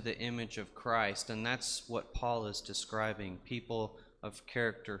into the image of Christ, and that's what Paul is describing, people of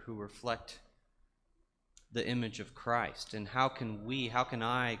character who reflect the image of Christ. And how can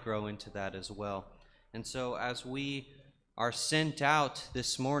I grow into that as well? And so as we are sent out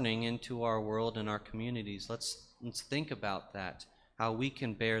this morning into our world and our communities, let's think about that, how we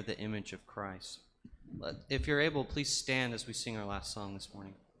can bear the image of Christ. If you're able, please stand as we sing our last song this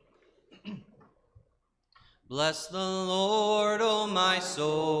morning. Bless the Lord, O my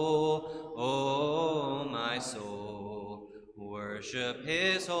soul, O my soul. Worship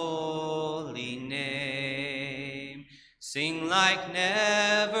his holy name. Sing like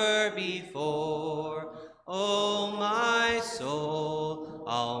never before, O my soul,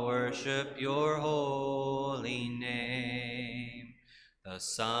 I'll worship your holy name. The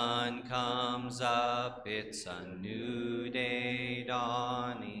sun comes up, it's a new day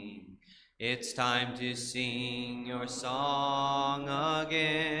dawning. It's time to sing your song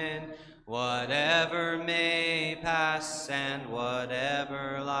again. Whatever may pass and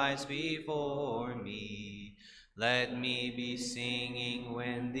whatever lies before me, let me be singing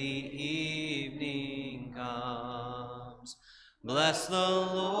when the evening comes. Bless the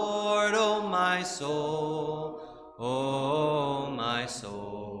Lord, O my soul, O my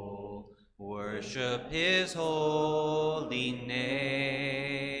soul. Worship his holy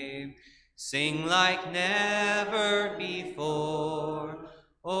name. Sing like never before,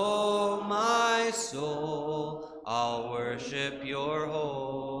 O my soul. I'll worship your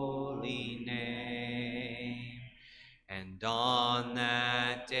holy name. And on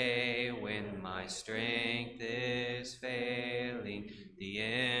that day when my strength is failing, the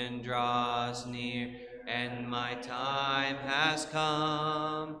end draws near and my time has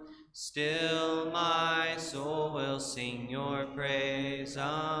come, still my soul will sing your praise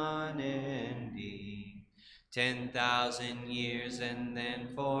unending. 10,000 years and then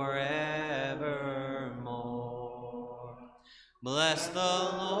forevermore. Bless the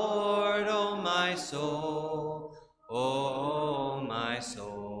Lord, O my soul, O my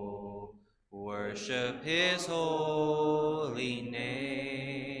soul. Worship worship his holy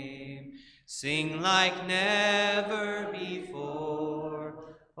name. Sing like never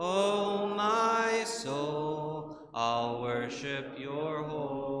before, O my soul, I'll worship your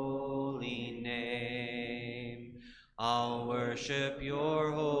holy name. I'll worship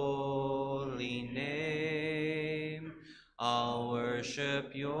your holy name. I'll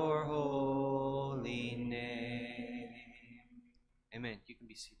worship your holy name. Amen. You can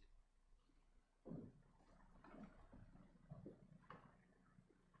be seated.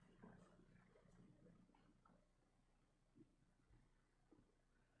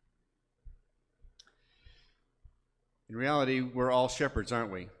 In reality, we're all shepherds,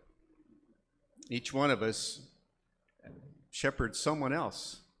 aren't we? Each one of us shepherds someone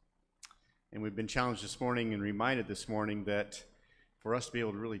else. And we've been challenged this morning and reminded this morning that for us to be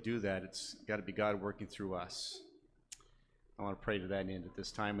able to really do that, it's got to be God working through us. I want to pray to that end at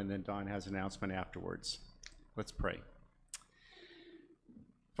this time, and then Don has an announcement afterwards. Let's pray.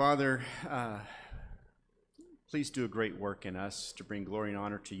 Father, please do a great work in us to bring glory and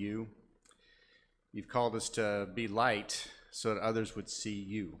honor to you. You've called us to be light so that others would see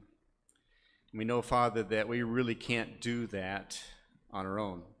you. And we know, Father, that we really can't do that on our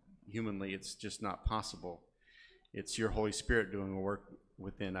own. Humanly, it's just not possible. It's your Holy Spirit doing a work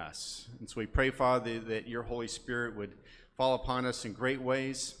within us. And so we pray, Father, that your Holy Spirit would fall upon us in great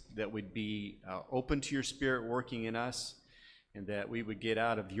ways, that we'd be open to your Spirit working in us, and that we would get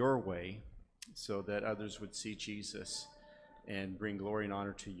out of your way so that others would see Jesus and bring glory and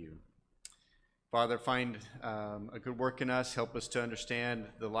honor to you. Father, find a good work in us. Help us to understand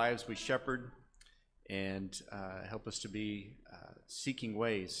the lives we shepherd, and help us to be seeking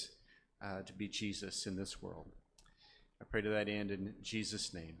ways to be Jesus in this world. I pray to that end in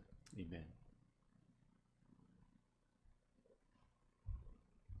Jesus' name. Amen.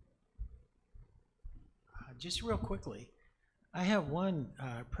 Just real quickly, I have one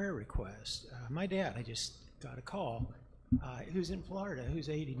prayer request. My dad, I just got a call, who's in Florida, who's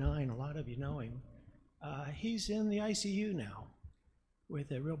 89. A lot of you know him. He's in the ICU now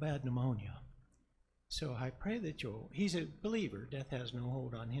with a real bad pneumonia. So I pray that he's a believer. Death has no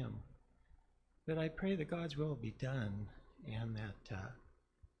hold on him. But I pray that God's will be done and that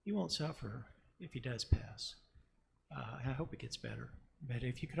he won't suffer if he does pass. I hope it gets better. But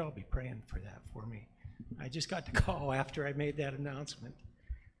if you could all be praying for that for me. I just got the call after I made that announcement.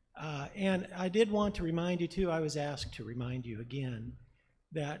 And I did want to remind you, too, I was asked to remind you again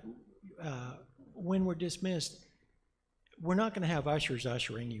that when we're dismissed, we're not going to have ushers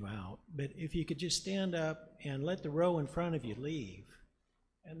ushering you out, but if you could just stand up and let the row in front of you leave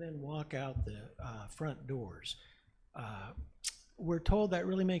and then walk out the front doors. We're told that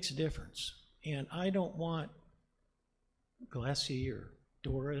really makes a difference. And I don't want Gillespie or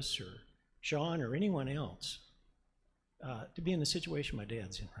Doris or Sean or anyone else to be in the situation my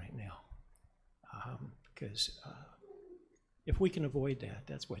dad's in right now. Because if we can avoid that,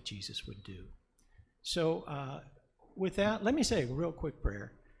 that's what Jesus would do. So with that, let me say a real quick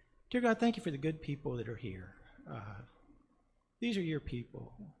prayer. Dear God, thank you for the good people that are here. These are your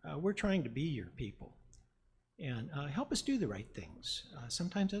people. We're trying to be your people. And help us do the right things.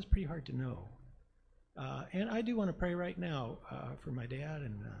 Sometimes that's pretty hard to know. And I do want to pray right now for my dad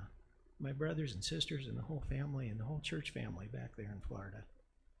and my brothers and sisters and the whole family and the whole church family back there in Florida.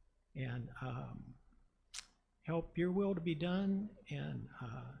 And help your will to be done. And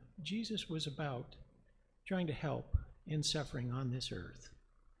Jesus was about trying to help in suffering on this earth.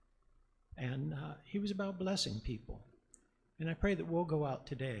 And he was about blessing people. And I pray that we'll go out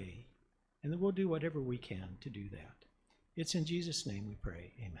today and that we'll do whatever we can to do that. It's in Jesus' name we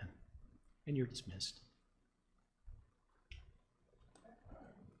pray. Amen. And you're dismissed.